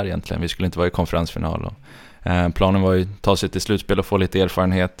vi vara där egentligen. Vi skulle inte vara i konferensfinal. Planen var ju att ta sig till slutspel och få lite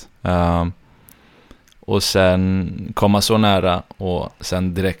erfarenhet. Och sen komma så nära och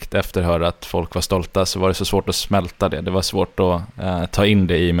sen direkt efter höra att folk var stolta, så var det så svårt att smälta det. Det var svårt att ta in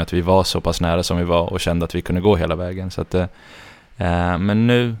det i och med att vi var så pass nära som vi var och kände att vi kunde gå hela vägen. Så att, men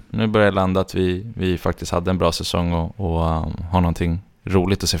nu börjar det landa att vi faktiskt hade en bra säsong och har någonting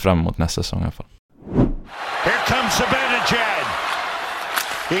roligt att se fram emot nästa säsong i alla fall. Here comes Zibanejad.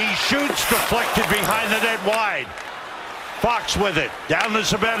 He shoots, deflected behind the net wide. Fox with it, down to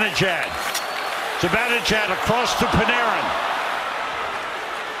Zibanejad. Zibanejad across to Panarin.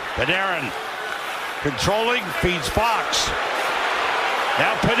 Panarin controlling, feeds Fox.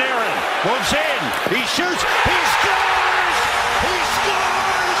 Now Panarin moves in. He shoots. He scores! He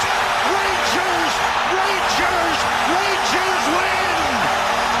scores! Rangers! Rangers! Rangers win!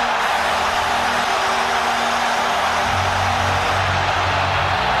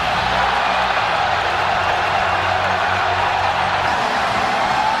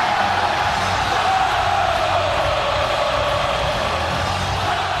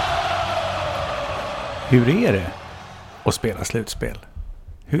 Hur är det att spela slutspel?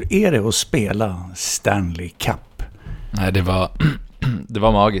 Hur är det att spela Stanley Cup? Nej, det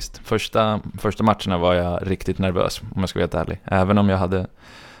var magiskt. Första matcherna var jag riktigt nervös, om jag ska vara helt ärlig. Även om jag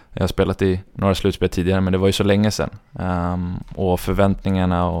har spelat i några slutspel tidigare, men det var ju så länge sedan. Och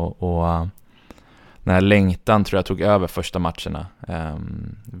förväntningarna och den här längtan tror jag tog över första matcherna.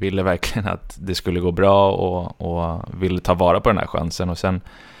 Ville verkligen att det skulle gå bra och ville ta vara på den här chansen. Och sen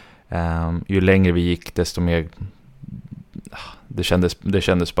ju längre vi gick, desto mer det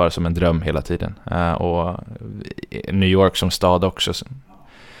kändes bara som en dröm hela tiden. Och New York som stad också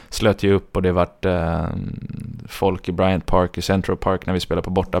slöt ju upp, och det vart folk i Bryant Park, i Central Park när vi spelade på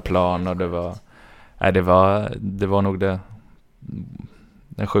bortaplan, och det var nog den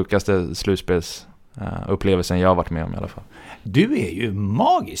sjukaste slutspelsupplevelsen jag har varit med om i alla fall. Du är ju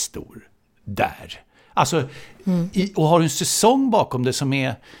magiskt stor där. Alltså, och har en säsong bakom det som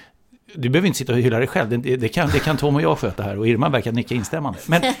är Du behöver inte sitta och hylla dig själv. Det kan Tom och jag sköta här. Och Irma verkar nicka instämmande.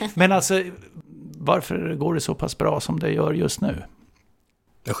 Men alltså, varför går det så pass bra som det gör just nu?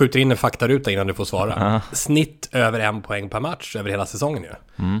 Jag skjuter in en faktaruta innan du får svara. Snitt över 1 poäng per match över hela säsongen.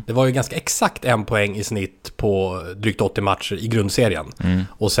 Det var ju ganska exakt 1 poäng i snitt på drygt 80 matcher i grundserien.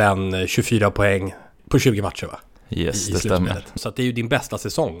 Och sen 24 poäng på 20 matcher, va? Yes, I det stämmer. Så att det är ju din bästa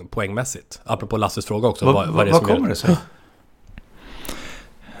säsong poängmässigt. Apropå Lasses fråga också. Vad kommer det sig?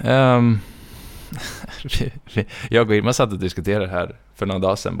 Jag och Irma satt och diskuterade här för några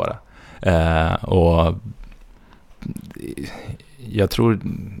dagar sedan bara. Och jag tror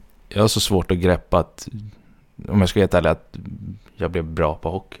jag har så svårt att greppa att, om jag ska vara helt ärlig, att jag blev bra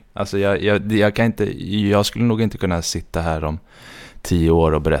på hockey. Alltså jag skulle nog inte kunna sitta här om 10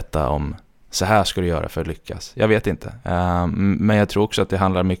 år och berätta om så här ska du göra för att lyckas. Jag vet inte. Men jag tror också att det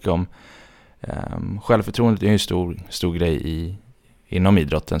handlar mycket om självförtroendet är ju en stor grej inom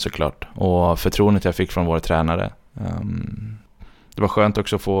idrotten såklart. Och förtroendet jag fick från våra tränare. Det var skönt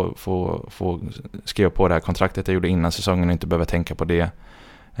också att få skriva på det här kontraktet jag gjorde innan säsongen och inte behöva tänka på det.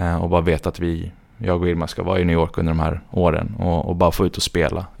 Och bara veta att jag och Irma ska vara i New York under de här åren. Och bara få ut och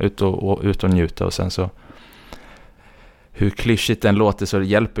spela. Ut och njuta. Och sen så, hur klyschigt den låter, så det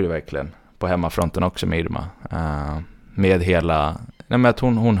hjälper ju verkligen på hemmafronten också med Irma. Med hela... Nej, men att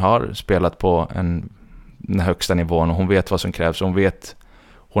hon har spelat på den högsta nivån och hon vet vad som krävs.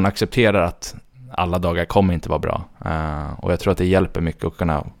 Hon accepterar att alla dagar kommer inte vara bra. Och jag tror att det hjälper mycket att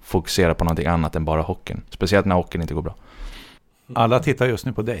kunna fokusera på någonting annat än bara hockeyn. Speciellt när hockeyn inte går bra. Alla tittar just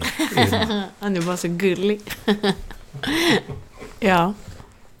nu på dig. Han är bara så gullig. Ja,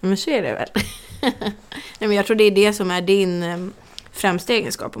 men så är det väl. Nej, men jag tror det är det som är din främsta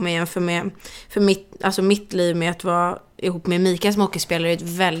egenskap. Om jag jämför för mitt liv med att vara ihop med Mika som hockeyspelare är ett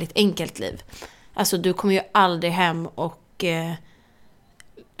väldigt enkelt liv. Alltså du kommer ju aldrig hem och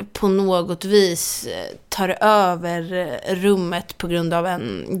på något vis tar över rummet på grund av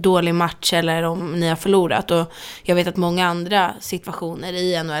en dålig match eller om ni har förlorat. Och jag vet att många andra situationer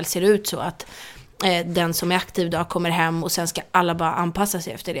i NHL ser ut så att den som är aktiv då kommer hem och sen ska alla bara anpassa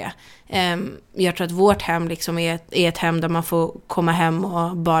sig efter det. Jag tror att vårt hem liksom är ett hem där man får komma hem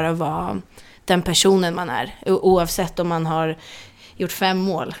och bara vara den personen man är. Oavsett om man har gjort 5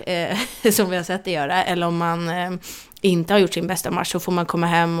 mål som vi har sett det göra, eller om man inte har gjort sin bästa match, så får man komma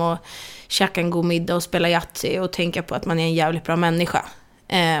hem och käka en god middag och spela Yatzy och tänka på att man är en jävligt bra människa.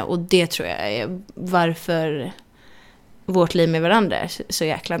 Och det tror jag är varför vårt liv med varandra är så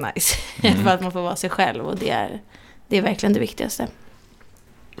jäkla nice. För att man får vara sig själv, och det är verkligen det viktigaste.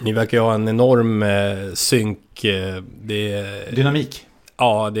 Ni verkar ha en enorm synk. Dynamik.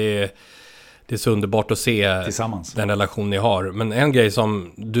 Ja, det är så underbart att se tillsammans den relation ni har. Men en grej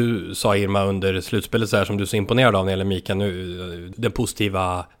som du sa, Irma, under slutspelet så här, som du är så imponerad av när det gäller Mika nu, det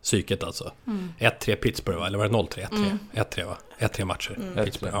positiva psyket alltså. 1-3 Pittsburgh, va? Eller var det 0-3? 1-3 va? 1-3 matcher.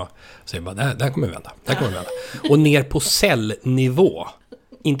 Pittsburgh, ja. Så jag bara, det här kommer vi vända. Det här kommer vi vända. Och ner på cellnivå.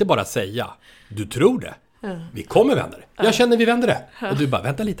 Inte bara säga, du tror det. Vi kommer vända det. Jag känner vi vänder det. Och du bara,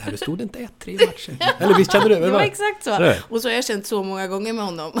 vänta lite här, det stod inte 1-3 matcher. Eller visst kände du? Det var exakt så. Och så har jag känt så många gånger med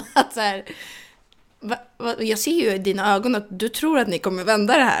honom. Att så här, jag ser ju i dina ögon att du tror att ni kommer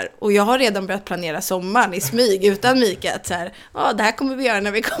vända det här. Och jag har redan börjat planera sommaren i smyg utan Mika. Att så här, det här kommer vi göra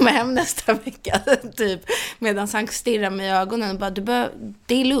när vi kommer hem nästa vecka. Typ. Medan han stirrar mig i ögonen och bara,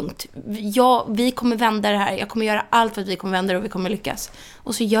 det är lugnt. Vi kommer vända det här. Jag kommer göra allt för att vi kommer vända det och vi kommer lyckas.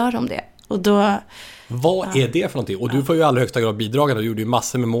 Och så gör de det. Och då... Vad är det för någonting? Och du får ju i allra högsta grad bidragen och gjorde ju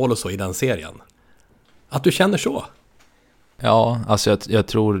massor med mål och så i den serien. Att du känner så? Ja, alltså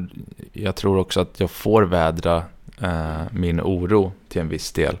jag tror också att jag får vädra min oro till en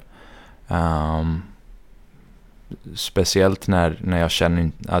viss del. Speciellt när jag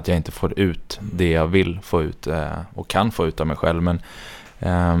känner att jag inte får ut det jag vill få ut och kan få ut av mig själv. Men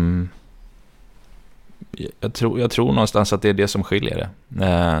jag tror någonstans att det är det som skiljer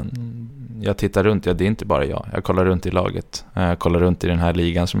det. Jag tittar runt, det är inte bara jag. Jag kollar runt i laget. Jag kollar runt i den här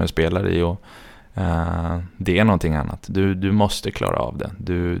ligan som jag spelar i, och det är någonting annat. Du måste klara av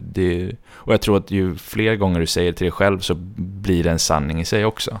det. Och jag tror att ju fler gånger du säger till dig själv så blir det en sanning i sig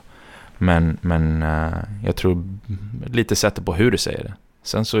också. Men jag tror lite sätter på hur du säger det.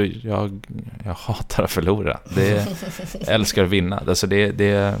 Sen så jag hatar att förlora. Jag älskar att vinna. Alltså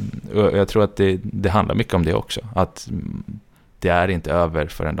jag tror att det handlar mycket om det också. Att det är inte över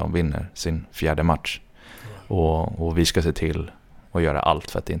förrän de vinner sin 4:e match. Och vi ska se till att göra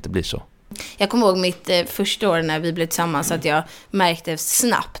allt för att det inte blir så. Jag kommer ihåg mitt första år när vi blev tillsammans att jag märkte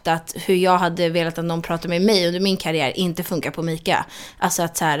snabbt att hur jag hade velat att någon pratade med mig under min karriär inte funkar på Mika. Alltså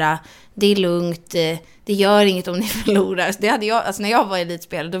att så här, det är lugnt, det gör inget om ni förlorar. Det hade jag, alltså när jag var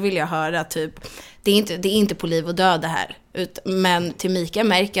elitspelare då ville jag höra typ, det är inte på liv och död det här. Men till Mika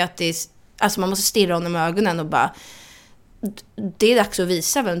märker jag att det är, alltså man måste stirra honom med ögonen och bara, det är dags att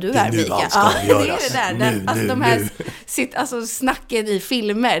visa vem du är, Mika. Ja, det är det där. Alltså de här alltså snacken i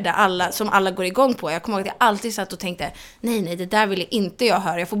filmer där alla går igång på. Jag kommer ihåg att jag alltid satt och tänkte, nej, det där vill inte jag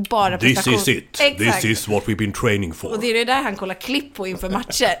höra. Jag får bara prestation. This is it. Exakt. This is what we've been training for. Och det är det där han kollar klipp på inför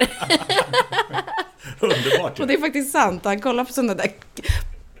matcher. Underbart. Och det är faktiskt sant. Han kollar på sådana där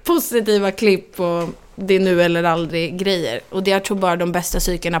positiva klipp och det är nu eller aldrig grejer. Och jag tror bara de bästa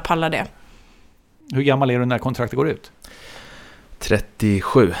psykerna pallar det. Hur gammal är du när kontraktet går ut?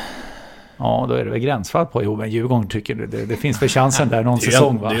 37. Ja, då är det väl gränsfall på Djurgården tycker du. Det finns väl chansen där någon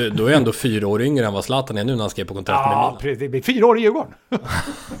säsong, va? Då är ändå 4 år yngre än vad Zlatan är nu när han skrev på kontrakt med Milan. Ja, det blir 4 år i Djurgården.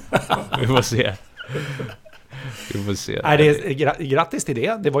 Vi får se. Nej, det är, grattis till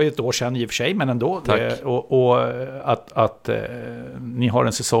det. Det var ju ett år sedan i och för sig, men ändå. Och att ni har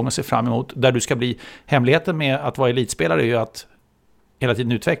en säsong att se fram emot. Där du ska bli, hemligheten med att vara elitspelare är ju att hela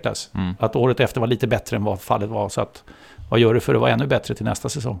tiden utvecklas. Att året efter var lite bättre än vad fallet var. Så att, vad gör du för att vara ännu bättre till nästa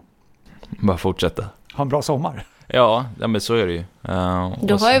säsong? Bara fortsätta. Ha en bra sommar. Ja, men så är det ju.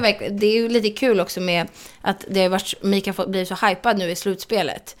 Det är ju lite kul också med att det har varit, Mika blivit så hypad nu i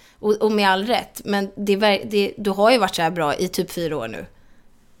slutspelet. Och med all rätt. Men du har ju varit så här bra i typ 4 år nu.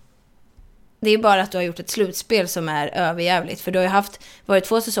 Det är bara att du har gjort ett slutspel som är överjävligt. För du har ju varit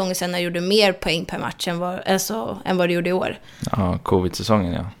 2 säsonger sedan när du gjorde mer poäng per match än vad du gjorde i år. Ja,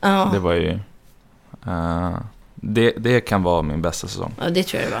 covid-säsongen, ja. Det var ju... Det kan vara min bästa säsong. Ja, det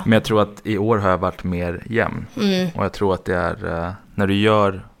tror jag det var. Men jag tror att i år har jag varit mer jämn. Och jag tror att det är... när du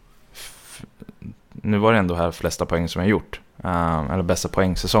gör... Nu var det ändå här flesta poäng som jag gjort. Eller bästa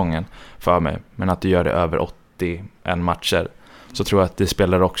poängsäsongen för mig. Men att du gör det över 81 matcher. Så tror jag att det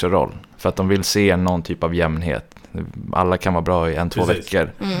spelar också roll. För att de vill se någon typ av jämnhet. Alla kan vara bra i 1-2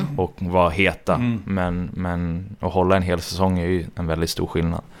 veckor. Och vara heta. Men att hålla en hel säsong är ju en väldigt stor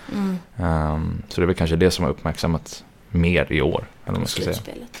skillnad. Så det är väl kanske det som har uppmärksammat mer i år. Eller man ska säga.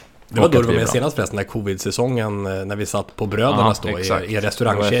 Det var då du var med senast förresten, när covid-säsongen, när vi satt på Brödernas då i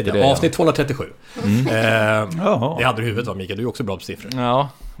restaurangkedjan. Avsnitt 237. Det hade du i huvudet, va, Mikael? Du är också bra på siffror. Ja,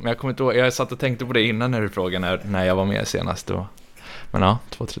 men jag kommer inte ihåg. Jag satt och tänkte på det innan när du frågade när jag var med senast då. Men ja,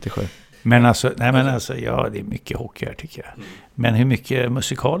 237. Men alltså, ja, det är mycket hockey här tycker jag. Men hur mycket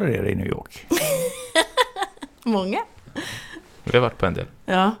musikaler är det i New York? Många. Vi har varit på en del.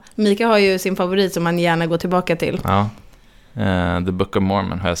 Ja, Mika har ju sin favorit som han gärna går tillbaka till. Ja. The Book of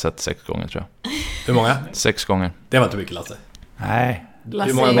Mormon har jag sett 6 gånger tror jag. Hur många? 6 gånger. Det var inte mycket, Lasse. Nej.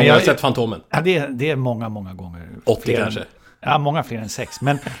 Hur många gånger har du sett Fantomen? Ja, det är många gånger. 80 kanske? Ja, många fler än 6.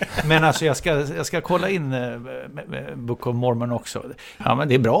 Men alltså jag ska kolla in Book of Mormon också. Ja, men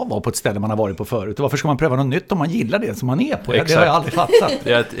det är bra att vara på ett ställe man har varit på förut. Varför ska man pröva något nytt om man gillar det som man är på? Det har jag aldrig fattat.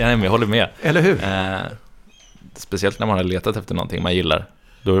 Jag håller med. Eller hur? Speciellt när man har letat efter någonting man gillar.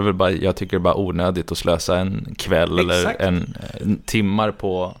 Då är det väl bara, jag tycker det är bara onödigt att slösa en kväll eller en timmar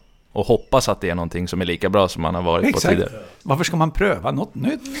på och hoppas att det är någonting som är lika bra som man har varit på tidigare. Varför ska man pröva något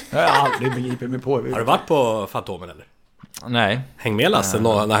nytt? Jag har aldrig begripit mig på. Har du varit på Fantomen eller? Nej. Häng med Lasse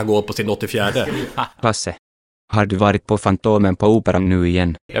när han går på sin 84. Lasse, har du varit på Fantomen på Operan nu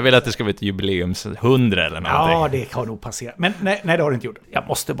igen? Jag vill att det ska bli ett jubileums 100 eller någonting. Ja, det har nog passerat. Men nej, det har det inte gjort. Jag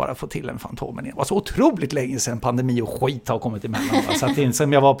måste bara få till en Fantomen igen. Det var så otroligt länge sedan pandemi och skit har kommit emellan. Så att det är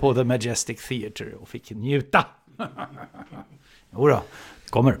som jag var på The Majestic Theatre och fick njuta. Jodå,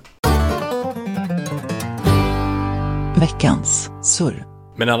 kommer. Veckans surr.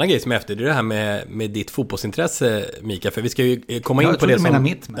 Men en annan grej som är efter, det är det här med ditt fotbollsintresse, Mika. För vi ska ju komma in på det som...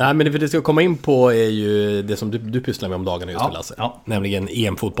 Mitt, men... Nej, men det vi ska komma in på är ju det som du pysslar med om dagarna just, Lasse. Ja. Nämligen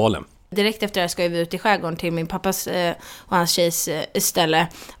EM-fotbollen. Direkt efter det här ska vi ut i skärgården till min pappas och hans tjejs ställe.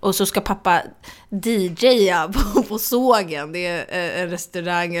 Och så ska pappa DJa på sågen. Det är en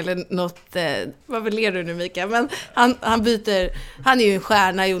restaurang eller något. Vad vill du nu, Mika? Men han byter. Han är ju en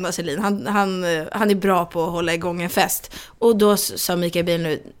stjärna, Jonas Elin. Han är bra på att hålla igång en fest. Och då sa Mika i bilen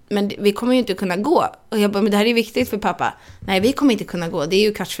nu, men vi kommer ju inte kunna gå. Och jag bara, men det här är viktigt för pappa. Nej, vi kommer inte kunna gå. Det är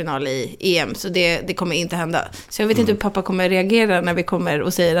ju kvartsfinal i EM, så det kommer inte hända. Så jag vet inte hur pappa kommer reagera när vi kommer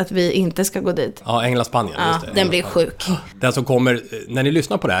och säger att vi inte ska gå dit. Ja, England-Spanien. Ja, just det. Den blir sjuk. Den som kommer, när ni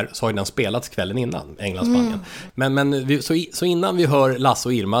lyssnar på det här så har den spelats kvällen innan, England-Spanien. Men så innan vi hör Lasse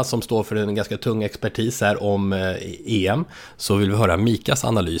och Irma som står för en ganska tung expertis här om EM, så vill vi höra Mikas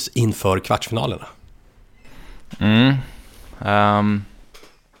analys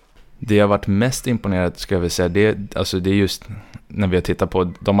Det jag har varit mest imponerad, ska jag väl säga, det är just när vi har tittat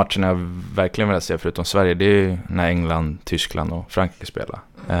på de matcherna jag verkligen vill se förutom Sverige, det är när England, Tyskland och Frankrike spelar.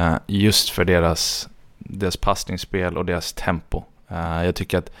 Just för deras passningsspel och deras tempo. Jag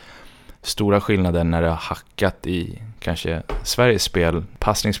tycker att stora skillnader när det har hackat i kanske Sveriges spel,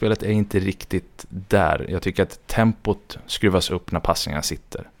 passningsspelet är inte riktigt där. Jag tycker att tempot skruvas upp när passningarna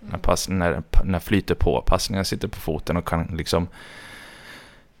sitter. När flyter på, passningarna sitter på foten och kan liksom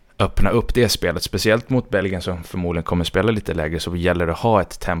öppna upp det spelet, speciellt mot Belgien som förmodligen kommer spela lite lägre, så gäller det att ha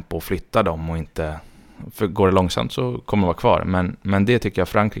ett tempo och flytta dem och inte, för går det långsamt så kommer det vara kvar, men det tycker jag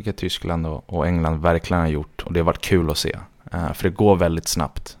Frankrike, Tyskland och England verkligen har gjort, och det har varit kul att se, för det går väldigt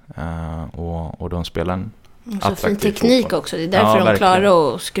snabbt, och de spelar en så fin teknik fotboll. Också, det är därför de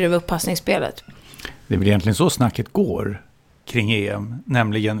klarar att skruva upp passningsspelet. Det är väl egentligen så snacket går kring EM,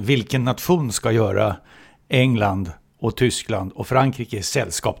 nämligen vilken nation ska göra England och Tyskland och Frankrike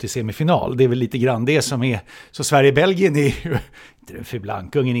sällskap till semifinal. Det är väl lite grann det som är, så Sverige-Belgien är ju inte för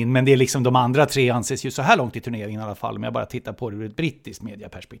blankungen in, men det är liksom de andra tre anses ju så här långt i turneringen i alla fall, men jag bara tittar på det ur ett brittiskt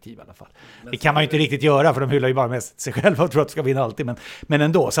mediaperspektiv i alla fall. Det kan man ju inte riktigt göra, för de hyllar ju bara mest sig själva och tror att de ska vinna alltid, men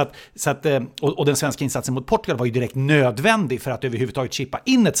ändå. Så att, och den svenska insatsen mot Portugal var ju direkt nödvändig för att överhuvudtaget chippa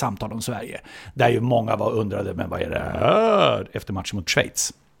in ett samtal om Sverige, där ju många var undrade, men vad är det här? Efter matchen mot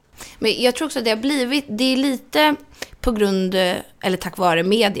Schweiz. Men jag tror också att det är lite på grund, eller tack vare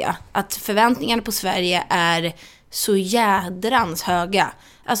media, att förväntningarna på Sverige är så jädrans höga.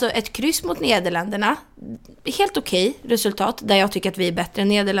 Alltså ett kryss mot Nederländerna, helt okej resultat, där jag tycker att vi är bättre än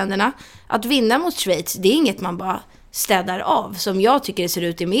Nederländerna. Att vinna mot Schweiz, det är inget man bara städar av, som jag tycker det ser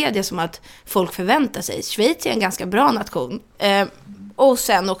ut i media, som att folk förväntar sig. Schweiz är en ganska bra nation. Och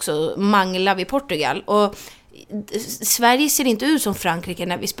sen också manglar vi Portugal. Och Sverige ser inte ut som Frankrike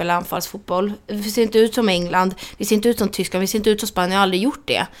när vi spelar anfallsfotboll. Vi ser inte ut som England. Vi ser inte ut som Tyskland. Vi ser inte ut som Spanien. Jag har aldrig gjort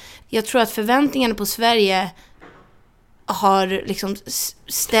det. Jag tror att förväntningarna på Sverige har liksom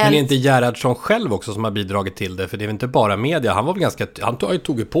ställt... Men är inte Gerhardsson själv också som har bidragit till det? För det är inte bara media. Han var väl han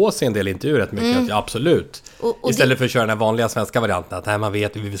tog på sig en del intervjuer rätt mycket. Att, ja, absolut. Och istället för att köra den vanliga svenska varianten. Att man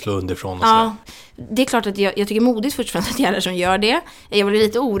vet att vi vill slå underifrån. Och ja, det är klart att jag tycker modigt fortfarande att Gerhardsson gör det. Jag var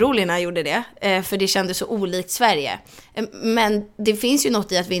lite orolig när jag gjorde det. För det kändes så olikt Sverige. Men det finns ju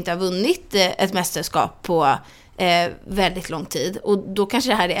något i att vi inte har vunnit ett mästerskap på väldigt lång tid, och då kanske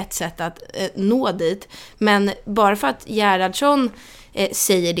det här är ett sätt att nå dit. Men bara för att Gerhardsson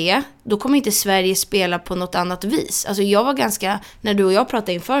säger det, då kommer inte Sverige spela på något annat vis. Alltså jag var ganska, när du och jag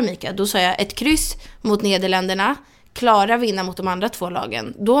pratade inför Mika, då sa jag ett kryss mot Nederländerna, klara vinna mot de andra två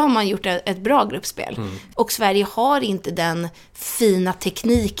lagen, då har man gjort ett bra gruppspel. Och Sverige har inte den fina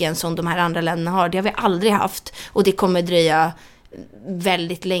tekniken som de här andra länderna har. Det har vi aldrig haft, och det kommer dröja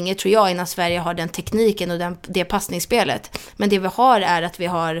väldigt länge, tror jag, innan Sverige har den tekniken och det passningsspelet. Men det vi har är att vi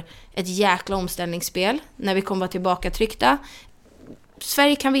har ett jäkla omställningsspel när vi kommer tillbaka tryckta.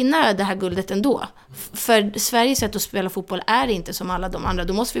 Sverige kan vinna det här guldet ändå. För Sveriges sätt att spela fotboll är inte som alla de andra.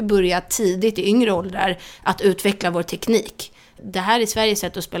 Då måste vi börja tidigt i yngre åldrar att utveckla vår teknik. Det här är Sveriges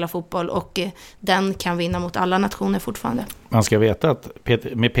sätt att spela fotboll, och den kan vinna mot alla nationer fortfarande. Man ska veta att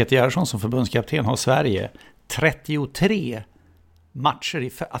med Peter Gerhardsson som förbundskapten har Sverige 33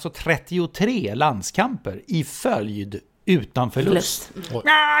 matcher, alltså 33 landskamper i följd utan förlust.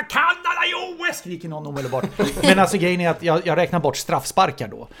 Kanada i OS, skriker någon omedelbart. Men alltså grejen är att jag räknar bort straffsparkar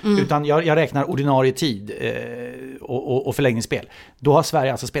då. Utan jag räknar ordinarie tid och förlängningsspel. Då har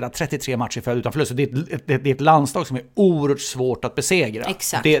Sverige alltså spelat 33 matcher i följd utan förlust. Det är ett landslag som är oerhört svårt att besegra.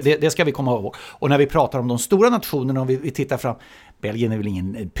 Exakt. Det ska vi komma ihåg. Och när vi pratar om de stora nationerna, om vi tittar fram, Belgien är väl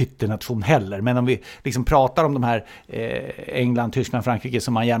ingen pyttenation heller, men om vi liksom pratar om de här England, Tyskland, Frankrike,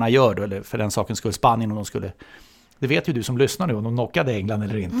 som man gärna gör då, eller för den saken skulle Spanien, om de skulle, det vet ju du som lyssnar nu, om de knockade England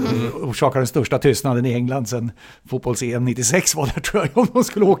eller inte. Orsakar den största tystnaden i England sen fotbolls-EM 96 var det, tror jag, om de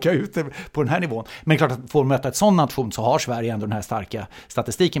skulle åka ut på den här nivån. Men klart att får de möta ett sån nation, så har Sverige ändå den här starka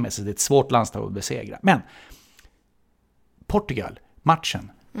statistiken med sig. Det är ett svårt landslag att besegra. Men Portugal,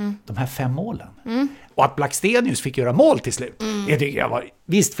 matchen, de här 5 målen. Och att Blackstenius fick göra mål till slut. Jag tycker jag var,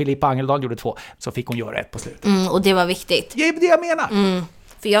 visst, Filippa Angeldal gjorde 2, så fick hon göra 1 på slut. Och det var viktigt. Det är det jag menar.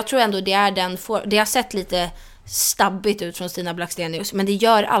 För jag tror ändå det är det har sett lite stabbigt ut från Stina Blackstenius, men det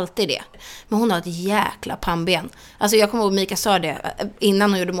gör alltid det. Men hon har ett jäkla pannben. Alltså jag kommer ihåg Mika sa det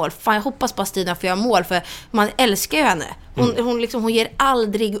innan hon gjorde mål. Fan, jag hoppas bara Stina får göra mål, för man älskar ju henne. Hon ger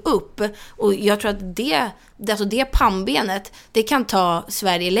aldrig upp. Och jag tror att det pannbenet, det kan ta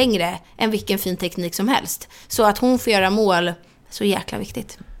Sverige längre än vilken fin teknik som helst. Så att hon får göra mål, så jäkla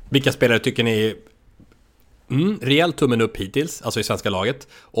viktigt. Vilka spelare tycker ni rejält tummen upp hittills, alltså i svenska laget?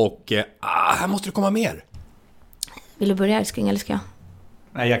 Och här måste det komma mer. Vill du börja, älskling, eller ska jag?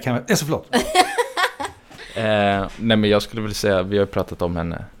 Nej, jag kan... Så förlåt. Nej, men jag skulle väl säga, vi har pratat om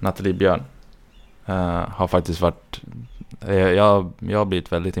henne. Nathalie Björn har faktiskt varit... Jag har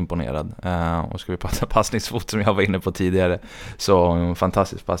blivit väldigt imponerad. Och ska vi prata passningsfot som jag var inne på tidigare, så en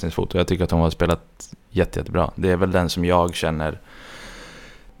fantastisk passningsfot. Och jag tycker att hon har spelat jättebra. Det är väl den som jag känner...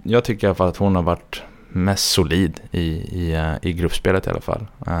 Jag tycker i alla fall att hon har varit mest solid i gruppspelet i alla fall.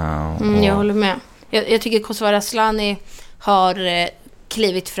 Jag håller med. Jag tycker Kosovare Asllani har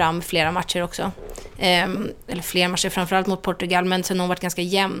klivit fram flera matcher också. Eller flera matcher, framförallt mot Portugal, men sen har hon varit ganska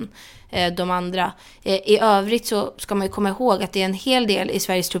jämn de andra. I övrigt så ska man ju komma ihåg att det är en hel del i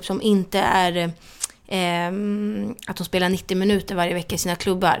Sveriges trupp som inte är att de spelar 90 minuter varje vecka i sina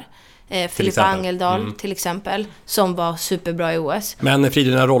klubbar. Filippa Angeldal till exempel, som var superbra i OS. Men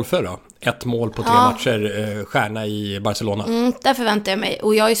Fridolina Rolfö då? 1 mål på 3 matcher, stjärna i Barcelona. Där förväntar jag mig.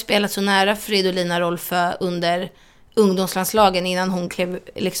 Och jag har ju spelat så nära Fridolina Rolfö under ungdomslandslagen innan hon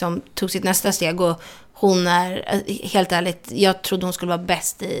tog sitt nästa steg. Och hon är, helt ärligt, jag trodde hon skulle vara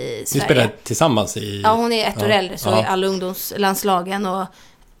bäst i Sverige. Ni spelar tillsammans i... Ja, hon är 1 år äldre, så i alla ungdomslandslagen. Och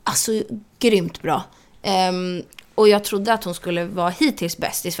alltså, grymt bra. Och jag trodde att hon skulle vara hittills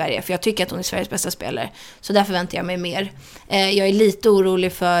bäst i Sverige, för jag tycker att hon är Sveriges bästa spelare. Så där förväntar jag mig mer. Jag är lite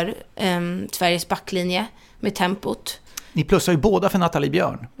orolig för Sveriges backlinje med tempot. Ni plussar ju båda för Nathalie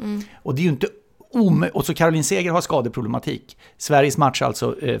Björn. Och det är ju inte och så Caroline Seger har skadeproblematik. Sveriges match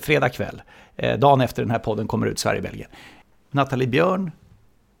alltså fredag kväll. Dagen efter den här podden kommer ut, Sverige-Belgien. Nathalie Björn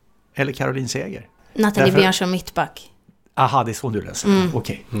eller Caroline Seger? Nathalie Björn som mittback. Aha, det är så du läser.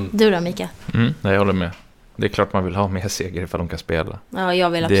 Okej. Du då, Mika? Nej, jag håller med. Det är klart man vill ha med Seger ifall de kan spela. Ja, jag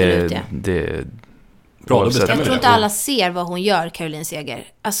vill absolut det. Bra, jag tror inte alla ser vad hon gör, Caroline Seger.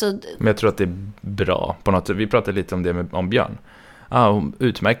 Alltså... Men jag tror att det är bra på något. Vi pratade lite om det om Björn. Hon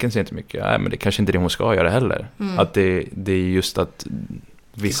utmärker sig inte mycket. Nej, men det kanske inte är det hon ska göra heller. Att det är just att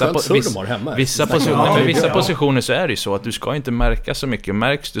vissa positioner så är det ju så att du ska inte märka så mycket.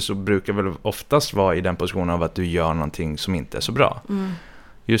 Märks du så brukar väl oftast vara i den positionen av att du gör någonting som inte är så bra.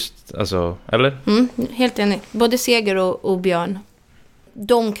 Just, alltså, eller? Helt enig. Både Seger och Björn.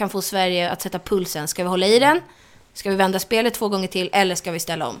 De kan få Sverige att sätta pulsen. Ska vi hålla i den? Ska vi vända spelet 2 gånger till? Eller ska vi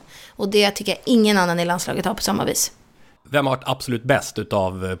ställa om? Och det tycker jag ingen annan i landslaget har på samma vis. Vem har varit absolut bäst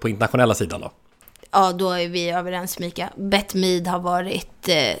utav på internationella sidan då? Ja, då är vi överens, Mika. Beth Mead har varit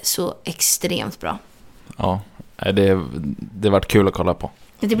så extremt bra. Ja, det har varit kul att kolla på.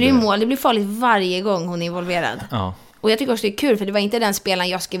 Det blir mål. Det blir farligt varje gång hon är involverad. Ja. Och jag tycker också det är kul, för det var inte den spelaren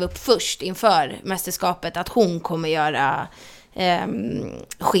jag skrev upp först inför mästerskapet att hon kommer göra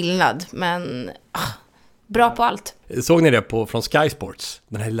skillnad. Men bra på allt. Såg ni det från Sky Sports?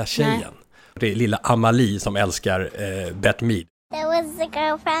 Den här lilla tjejen. Nej. Det är lilla Amalie som älskar Beth Mead. There was a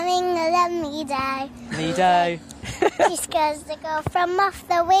girl from England, me die. Me die. She scares the girl from off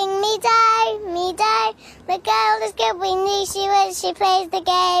the wing, me die, me die. The girl is good, we knew she was, she plays the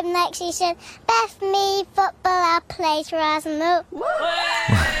game like she should. Beth Mead, football, I plays for Arsenal.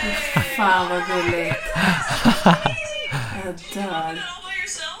 Fan vad gulligt. Jag dör.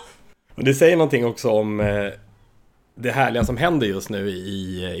 Det säger någonting också om det härliga som händer just nu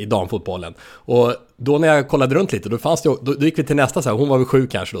i damfotbollen. Och då när jag kollade runt lite, då gick vi till nästa så här, hon var väl 7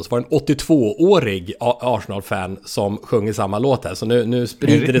 kanske då, så var det en 82-årig Arsenal-fan som sjöng i samma låt här. Så nu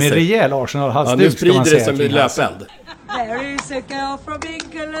sprider det sig. Med rejäl Arsenal-halsduk, nu sprider det sig med löpeld. There is a girl from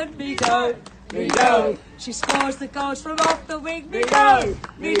England, me go, me go. She scores the goals from off the wing, me go,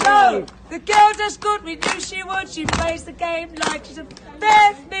 me go. The girl does good, we knew she would. She plays the game like she's a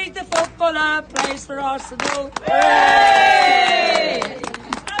Beth Mead, the footballer, plays for Arsenal. Hey!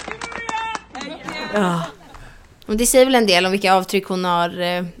 Ja. Och det säger väl en del om vilka avtryck hon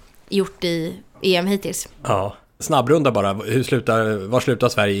har gjort i EM hittills. Ja, snabbrunda bara. Var slutar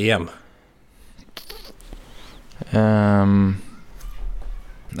Sverige i EM?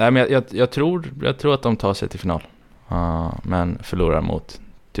 Nej, men jag tror att de tar sig till final. Men förlorar mot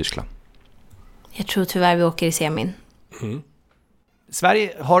Tyskland. Jag tror tyvärr vi åker i semin.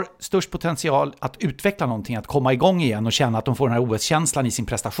 Sverige har störst potential att utveckla någonting, att komma igång igen och känna att de får den här OS-känslan i sin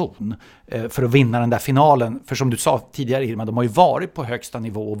prestation för att vinna den där finalen. För som du sa tidigare, Irma, de har ju varit på högsta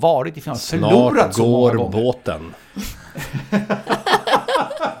nivå och varit i finalen. Förlorat så många gånger. Båten.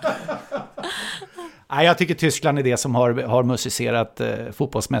 Nej, jag tycker Tyskland är det som har musicerat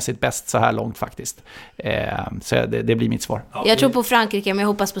fotbollsmässigt bäst så här långt faktiskt. Så det blir mitt svar. Jag tror på Frankrike, men jag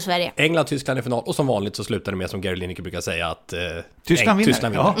hoppas på Sverige. England, Tyskland i final, och som vanligt så slutar det med, som Gary Lineker brukar säga, att Tyskland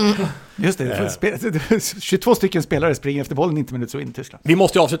vinner. Ja. Just det, 22 stycken spelare springer efter bollen 90 minuter så in Tyskland. Vi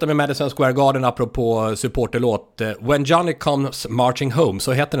måste ju avsluta med Madison Square Garden apropå supporterlåt. When Johnny Comes Marching Home,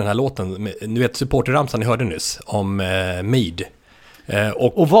 så heter den här låten. Nu vet supporterramsan ni hörde nyss om Mead.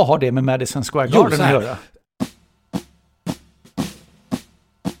 Och vad har det med Madison Square Garden att göra?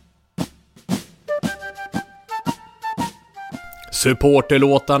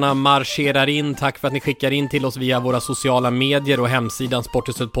 Supporterlåtarna marscherar in. Tack för att ni skickar in till oss via våra sociala medier och hemsidan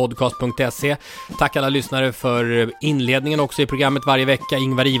sporthusetpodcast.se. Tack alla lyssnare för inledningen också i programmet varje vecka.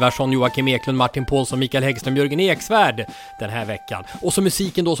 Ingvar Ivarsson, Joakim Eklund, Martin Paulsson, Mikael Häggström, Jörgen Eksvärd den här veckan. Och så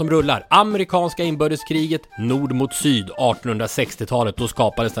musiken då som rullar. Amerikanska inbördeskriget, nord mot syd, 1860-talet. Då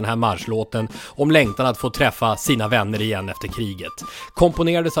skapades den här marschlåten om längtan att få träffa sina vänner igen efter kriget.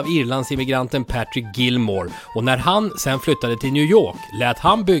 Komponerades av Irlandsimmigranten Patrick Gilmore. Och när han sen flyttade till New York lät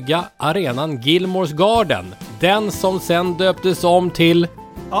han bygga arenan Gilmore's Garden. Den som sen döptes om till...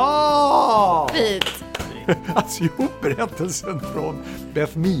 Fint. Alltså ihop berättelsen från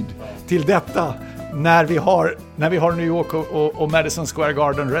Beth Mead till detta när vi har New York och Madison Square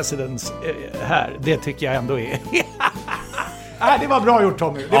Garden Residence här. Det tycker jag ändå är... det var bra gjort,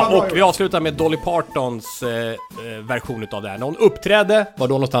 Tommy. Vi avslutar med Dolly Partons version av det här. När hon uppträdde, var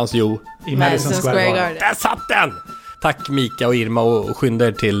då någonstans? Jo, i Madison Square Garden. Där satt den! Tack Mika och Irma och skynda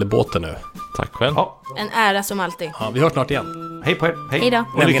er till båten nu. Tack själv. Ja. En ära som alltid. Ja, vi hörs snart igen. Hej på er. Hej då.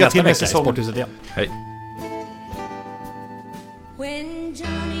 Och lycka till med säsongen. Sporthuset igen. Hej. When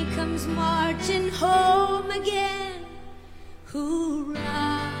Johnny comes marching home again,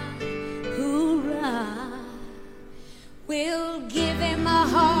 hoorah, hoorah, we'll give him a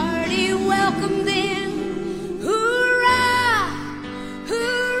hearty welcome then, hoorah,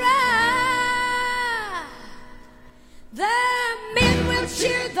 hoorah. The men will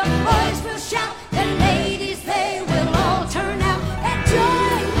cheer, the boys will shout, the ladies they will all turn out and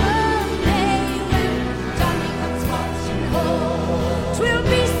join the day when Johnny comes marching home. 'Twill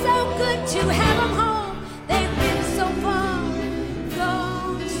be so good to have them home. They've been so far,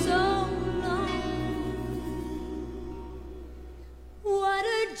 gone so long. What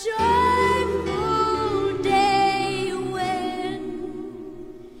a joyful day when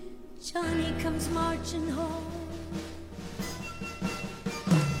Johnny comes marching home.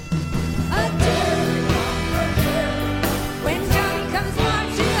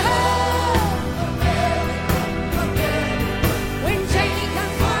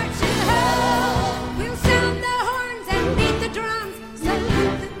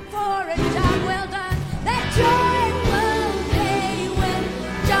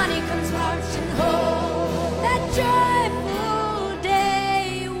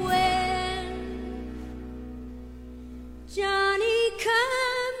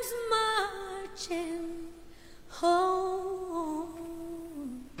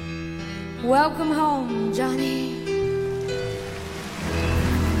 Welcome home, Johnny.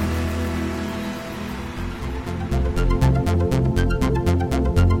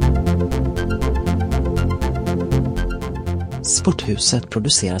 Sporthuset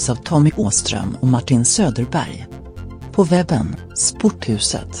produceras av Tommy Åström och Martin Söderberg. På webben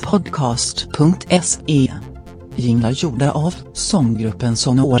sporthusetpodcast.se. Jinglar gjorda av sånggruppen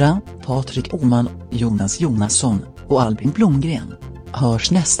Sonora, Patrik Åman, Jonas Jonasson och Albin Blomgren.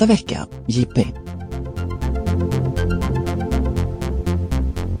 Hörs nästa vecka, JP.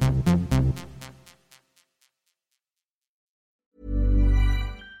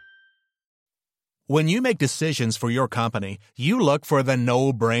 When you make decisions for your company, you look for the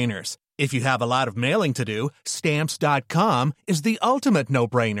no-brainers. If you have a lot of mailing to do, Stamps.com is the ultimate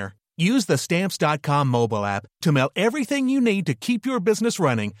no-brainer. Use the Stamps.com mobile app to mail everything you need to keep your business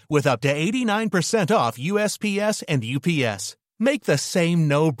running with up to 89% off USPS and UPS. Make the same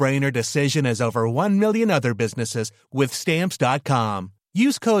no-brainer decision as over 1 million other businesses with Stamps.com.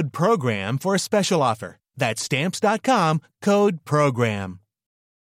 Use code PROGRAM for a special offer. That's Stamps.com, code PROGRAM.